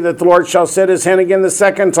that day that the Lord shall set his hand again the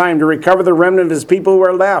second time to recover the remnant of his people who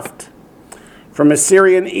are left. From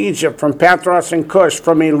Assyria and Egypt, from Pathros and Cush,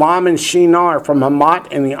 from Elam and Shinar, from Hamath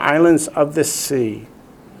and the islands of the sea.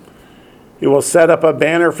 He will set up a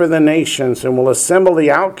banner for the nations and will assemble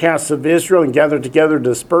the outcasts of Israel and gather together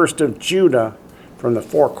dispersed of Judah from the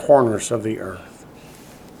four corners of the earth.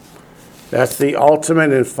 That's the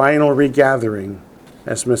ultimate and final regathering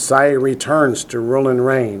as Messiah returns to rule and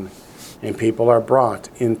reign and people are brought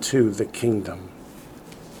into the kingdom.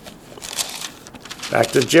 Back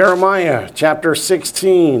to Jeremiah chapter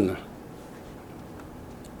 16,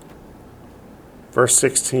 verse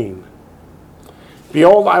 16.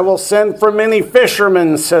 Behold, I will send for many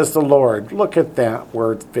fishermen, says the Lord. Look at that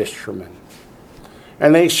word, fishermen.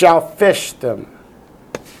 And they shall fish them.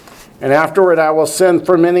 And afterward I will send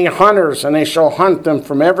for many hunters, and they shall hunt them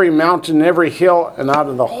from every mountain and every hill and out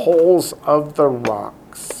of the holes of the rocks.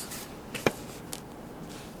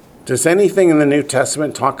 Does anything in the New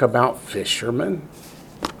Testament talk about fishermen?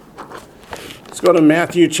 Let's go to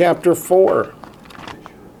Matthew chapter 4.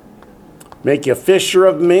 Make you a fisher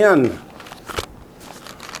of men.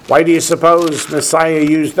 Why do you suppose Messiah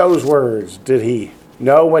used those words? Did he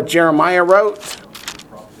know what Jeremiah wrote?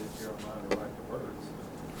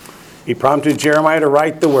 He prompted Jeremiah to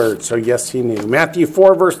write the words, so yes, he knew. Matthew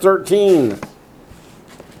 4, verse 13.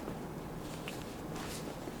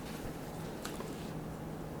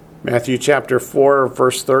 Matthew chapter 4,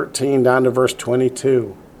 verse 13 down to verse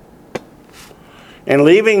 22. And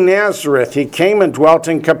leaving Nazareth, he came and dwelt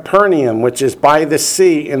in Capernaum, which is by the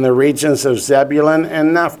sea in the regions of Zebulun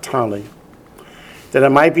and Naphtali, that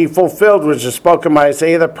it might be fulfilled which is spoken by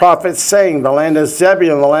Isaiah the prophet, saying, the land of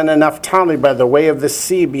Zebulun, the land of Naphtali, by the way of the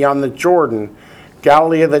sea beyond the Jordan,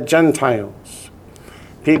 Galilee of the Gentiles.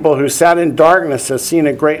 People who sat in darkness have seen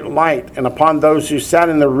a great light, and upon those who sat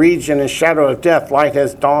in the region and shadow of death, light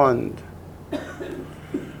has dawned.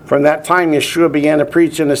 From that time Yeshua began to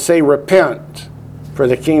preach and to say, repent, for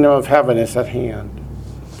the kingdom of heaven is at hand.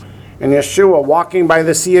 And Yeshua, walking by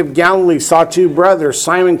the Sea of Galilee, saw two brothers,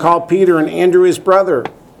 Simon called Peter and Andrew his brother,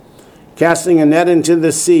 casting a net into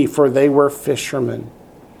the sea, for they were fishermen.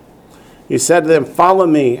 He said to them, follow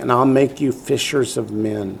me, and I'll make you fishers of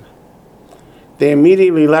men. They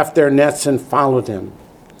immediately left their nets and followed him.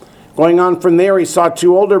 Going on from there, he saw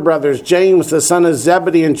two older brothers, James the son of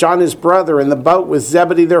Zebedee and John his brother, in the boat with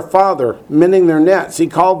Zebedee their father, mending their nets. He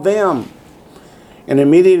called them. And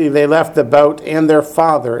immediately they left the boat and their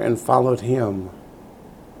father and followed him.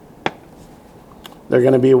 They're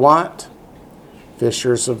going to be what?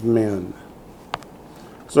 Fishers of men.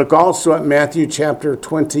 Let's look also at Matthew chapter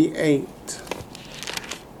 28,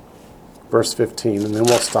 verse 15, and then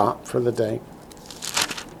we'll stop for the day.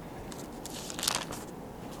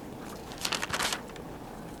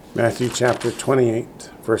 Matthew chapter 28,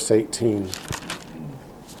 verse 18.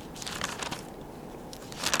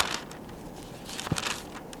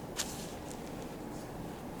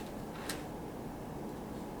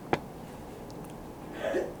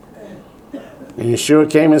 And Yeshua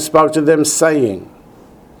came and spoke to them, saying,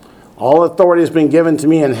 all authority has been given to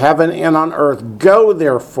me in heaven and on earth. Go,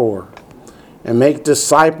 therefore, and make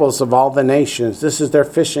disciples of all the nations. This is their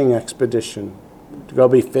fishing expedition, to go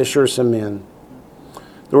be fishers of men.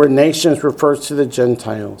 The word nations refers to the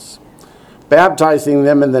Gentiles. Baptizing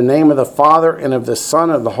them in the name of the Father and of the Son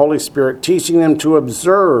and of the Holy Spirit, teaching them to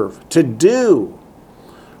observe, to do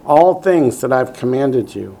all things that I've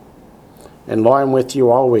commanded you. And lo, I'm with you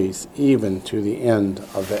always, even to the end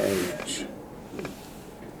of the age.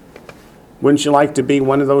 Wouldn't you like to be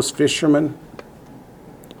one of those fishermen?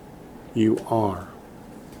 You are.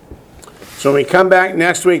 So when we come back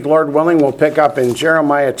next week, Lord willing, we'll pick up in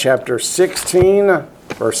Jeremiah chapter 16,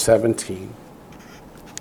 verse 17.